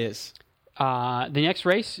 99. It is. The next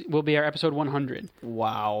race will be our episode 100.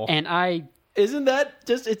 Wow. And isn't that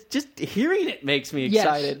just hearing it makes me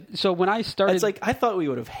excited. Yes. So when I started... It's like, I thought we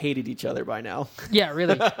would have hated each other by now. Yeah,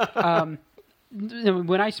 really.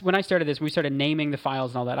 When I started this, we started naming the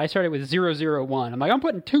files and all that. I started with 001. I'm like, I'm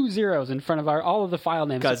putting 2 zeros in front of all of the file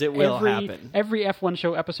names. Because it will happen. Every F1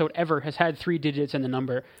 show episode ever has had 3 digits in the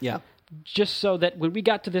number. Yeah. Just so that when we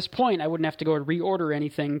got to this point, I wouldn't have to go and reorder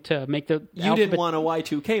anything to make the You didn't want a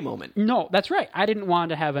Y2K moment. No, that's right. I didn't want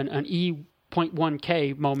to have an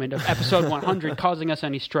E.1K moment of episode 100 causing us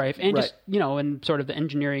any strife. And just, and sort of the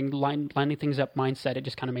engineering lining things up mindset, it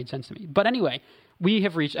just kind of made sense to me. But anyway... We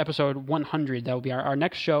have reached episode 100. That will be our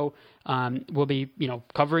next show. We'll be,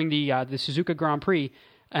 covering the Suzuka Grand Prix,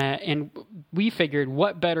 and we figured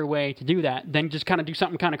what better way to do that than just kind of do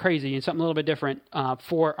something kind of crazy and something a little bit different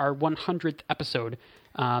for our 100th episode,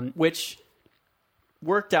 which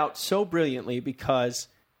worked out so brilliantly because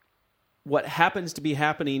what happens to be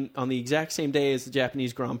happening on the exact same day as the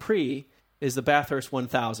Japanese Grand Prix is the Bathurst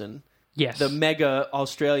 1000. Yes, the mega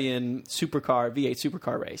Australian supercar V8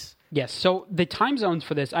 supercar race. Yes, so the time zones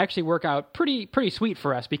for this actually work out pretty sweet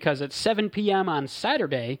for us because at 7 p.m. on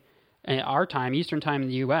Saturday, our time, Eastern time in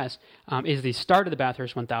the U.S., is the start of the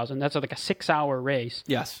Bathurst 1000. That's like a 6-hour race.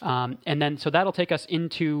 Yes. And then, so that'll take us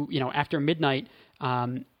into, after midnight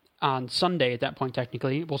on Sunday at that point,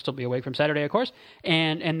 technically. We'll still be awake from Saturday, of course.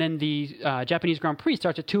 And then the Japanese Grand Prix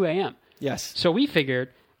starts at 2 a.m. Yes. So we figured...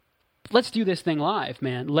 Let's do this thing live,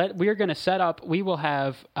 man. We're going to set up. We will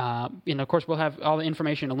have, of course, we'll have all the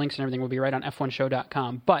information and links and everything will be right on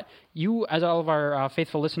f1show.com. But you, as all of our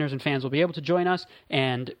faithful listeners and fans, will be able to join us,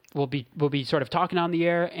 and we'll be sort of talking on the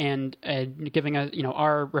air and giving us,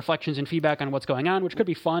 our reflections and feedback on what's going on, which could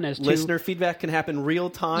be fun. As listener feedback can happen real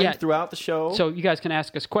time throughout the show. So you guys can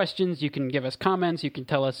ask us questions. You can give us comments. You can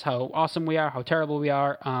tell us how awesome we are, how terrible we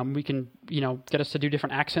are. We can, get us to do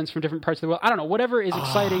different accents from different parts of the world. I don't know, whatever is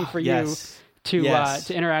exciting for you. To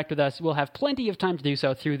interact with us. We'll have plenty of time to do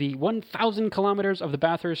so through the 1,000 kilometers of the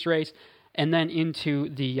Bathurst race and then into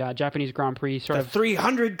the Japanese Grand Prix. The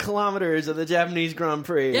 300 kilometers of the Japanese Grand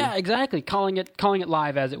Prix. Yeah, exactly. Calling it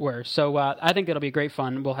live, as it were. So I think it'll be great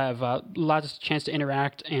fun. We'll have lots of chance to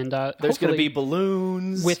interact. And there's going to be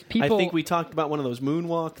balloons. With people, I think we talked about one of those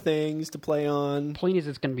moonwalk things to play on. Please,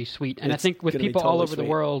 it's going to be sweet. And I think with people all over the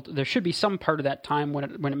world, there should be some part of that time when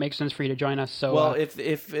it makes sense for you to join us. So, well,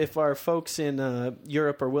 if our folks in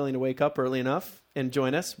Europe are willing to wake up early enough and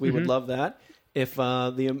join us, we would love that. If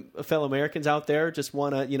the fellow Americans out there just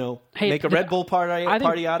want to, make a Red Bull party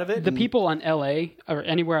out of it. The people on L.A. or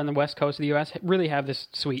anywhere on the west coast of the U.S. really have this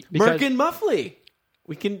sweet. Merck and Muffley.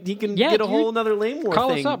 He can get a whole another lane war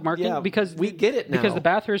call thing. Us up, Mark, because we get it now. Because the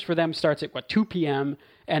Bathurst for them starts at 2 p.m.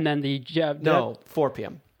 and then 4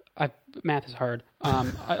 p.m. Math is hard.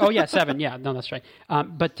 7. Yeah, no, that's right.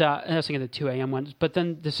 But I was thinking the 2 a.m. ones. But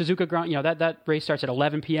then the Suzuka Grand, that race starts at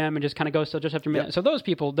 11 p.m. and just kind of goes till just after midnight. Yep. So those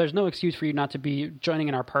people, there's no excuse for you not to be joining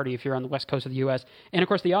in our party if you're on the west coast of the U.S. And of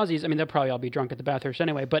course, the Aussies, they'll probably all be drunk at the Bathurst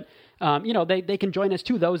anyway. But they can join us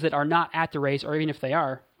too. Those that are not at the race, or even if they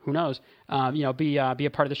are, who knows? Be a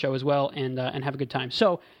part of the show as well and have a good time.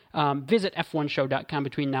 So visit f1show.com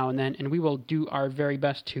between now and then, and we will do our very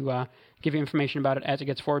best to give you information about it as it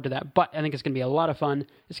gets forward to that. But I think it's going to be a lot of fun.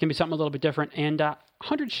 It's going to be something a little bit different. And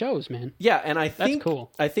 100 shows, man. Yeah, and I think that's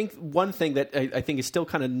cool. I think one thing that I think is still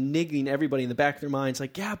kind of niggling everybody in the back of their minds,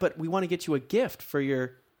 like, yeah, but we want to get you a gift for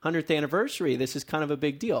your 100th anniversary. This is kind of a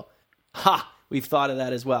big deal. Ha! We've thought of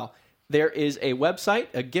that as well. There is a website,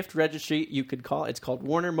 a gift registry you could call. It's called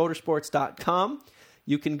WarnerMotorsports.com.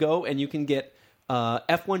 You can go and you can get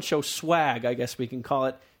F1 show swag, I guess we can call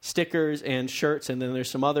it, stickers and shirts, and then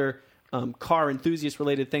there's some other car enthusiast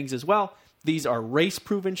related things as well. These are race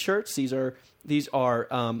proven shirts. These are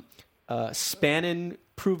Spannin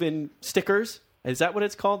proven stickers. Is that what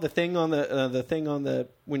it's called? The thing on the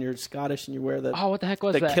when you're Scottish and you wear the what the heck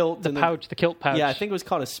was that? Kilt the kilt pouch. Yeah, I think it was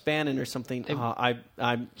called a Spannin or something. I'm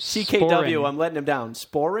CKW. I'm letting him down.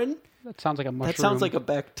 Sporin? That sounds like a mushroom. That sounds like a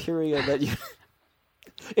bacteria that you.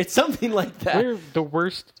 It's something like that. We're the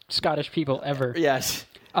worst Scottish people ever. Yes.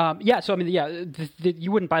 So I mean,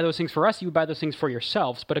 you wouldn't buy those things for us. You would buy those things for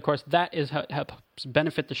yourselves. But of course, that is helps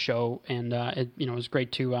benefit the show, and it's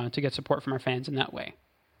great to get support from our fans in that way.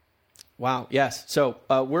 Wow. Yes. So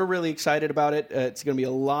we're really excited about it. It's going to be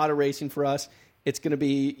a lot of racing for us. It's going to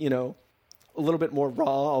be, a little bit more raw,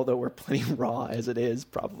 although we're plenty raw as it is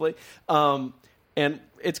probably. And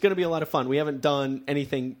it's going to be a lot of fun. We haven't done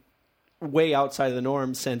anything way outside of the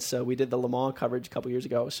norm since we did the Le Mans coverage a couple years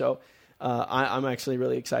ago. So I'm actually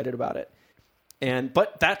really excited about it.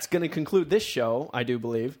 But that's going to conclude this show, I do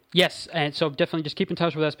believe. Yes, and so definitely just keep in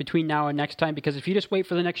touch with us between now and next time, because if you just wait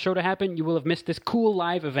for the next show to happen, you will have missed this cool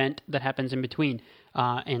live event that happens in between.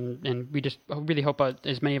 And we just really hope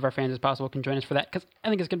as many of our fans as possible can join us for that, because I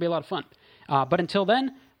think it's going to be a lot of fun. But until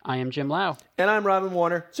then, I am Jim Lau. And I'm Robin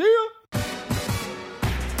Warner. See you!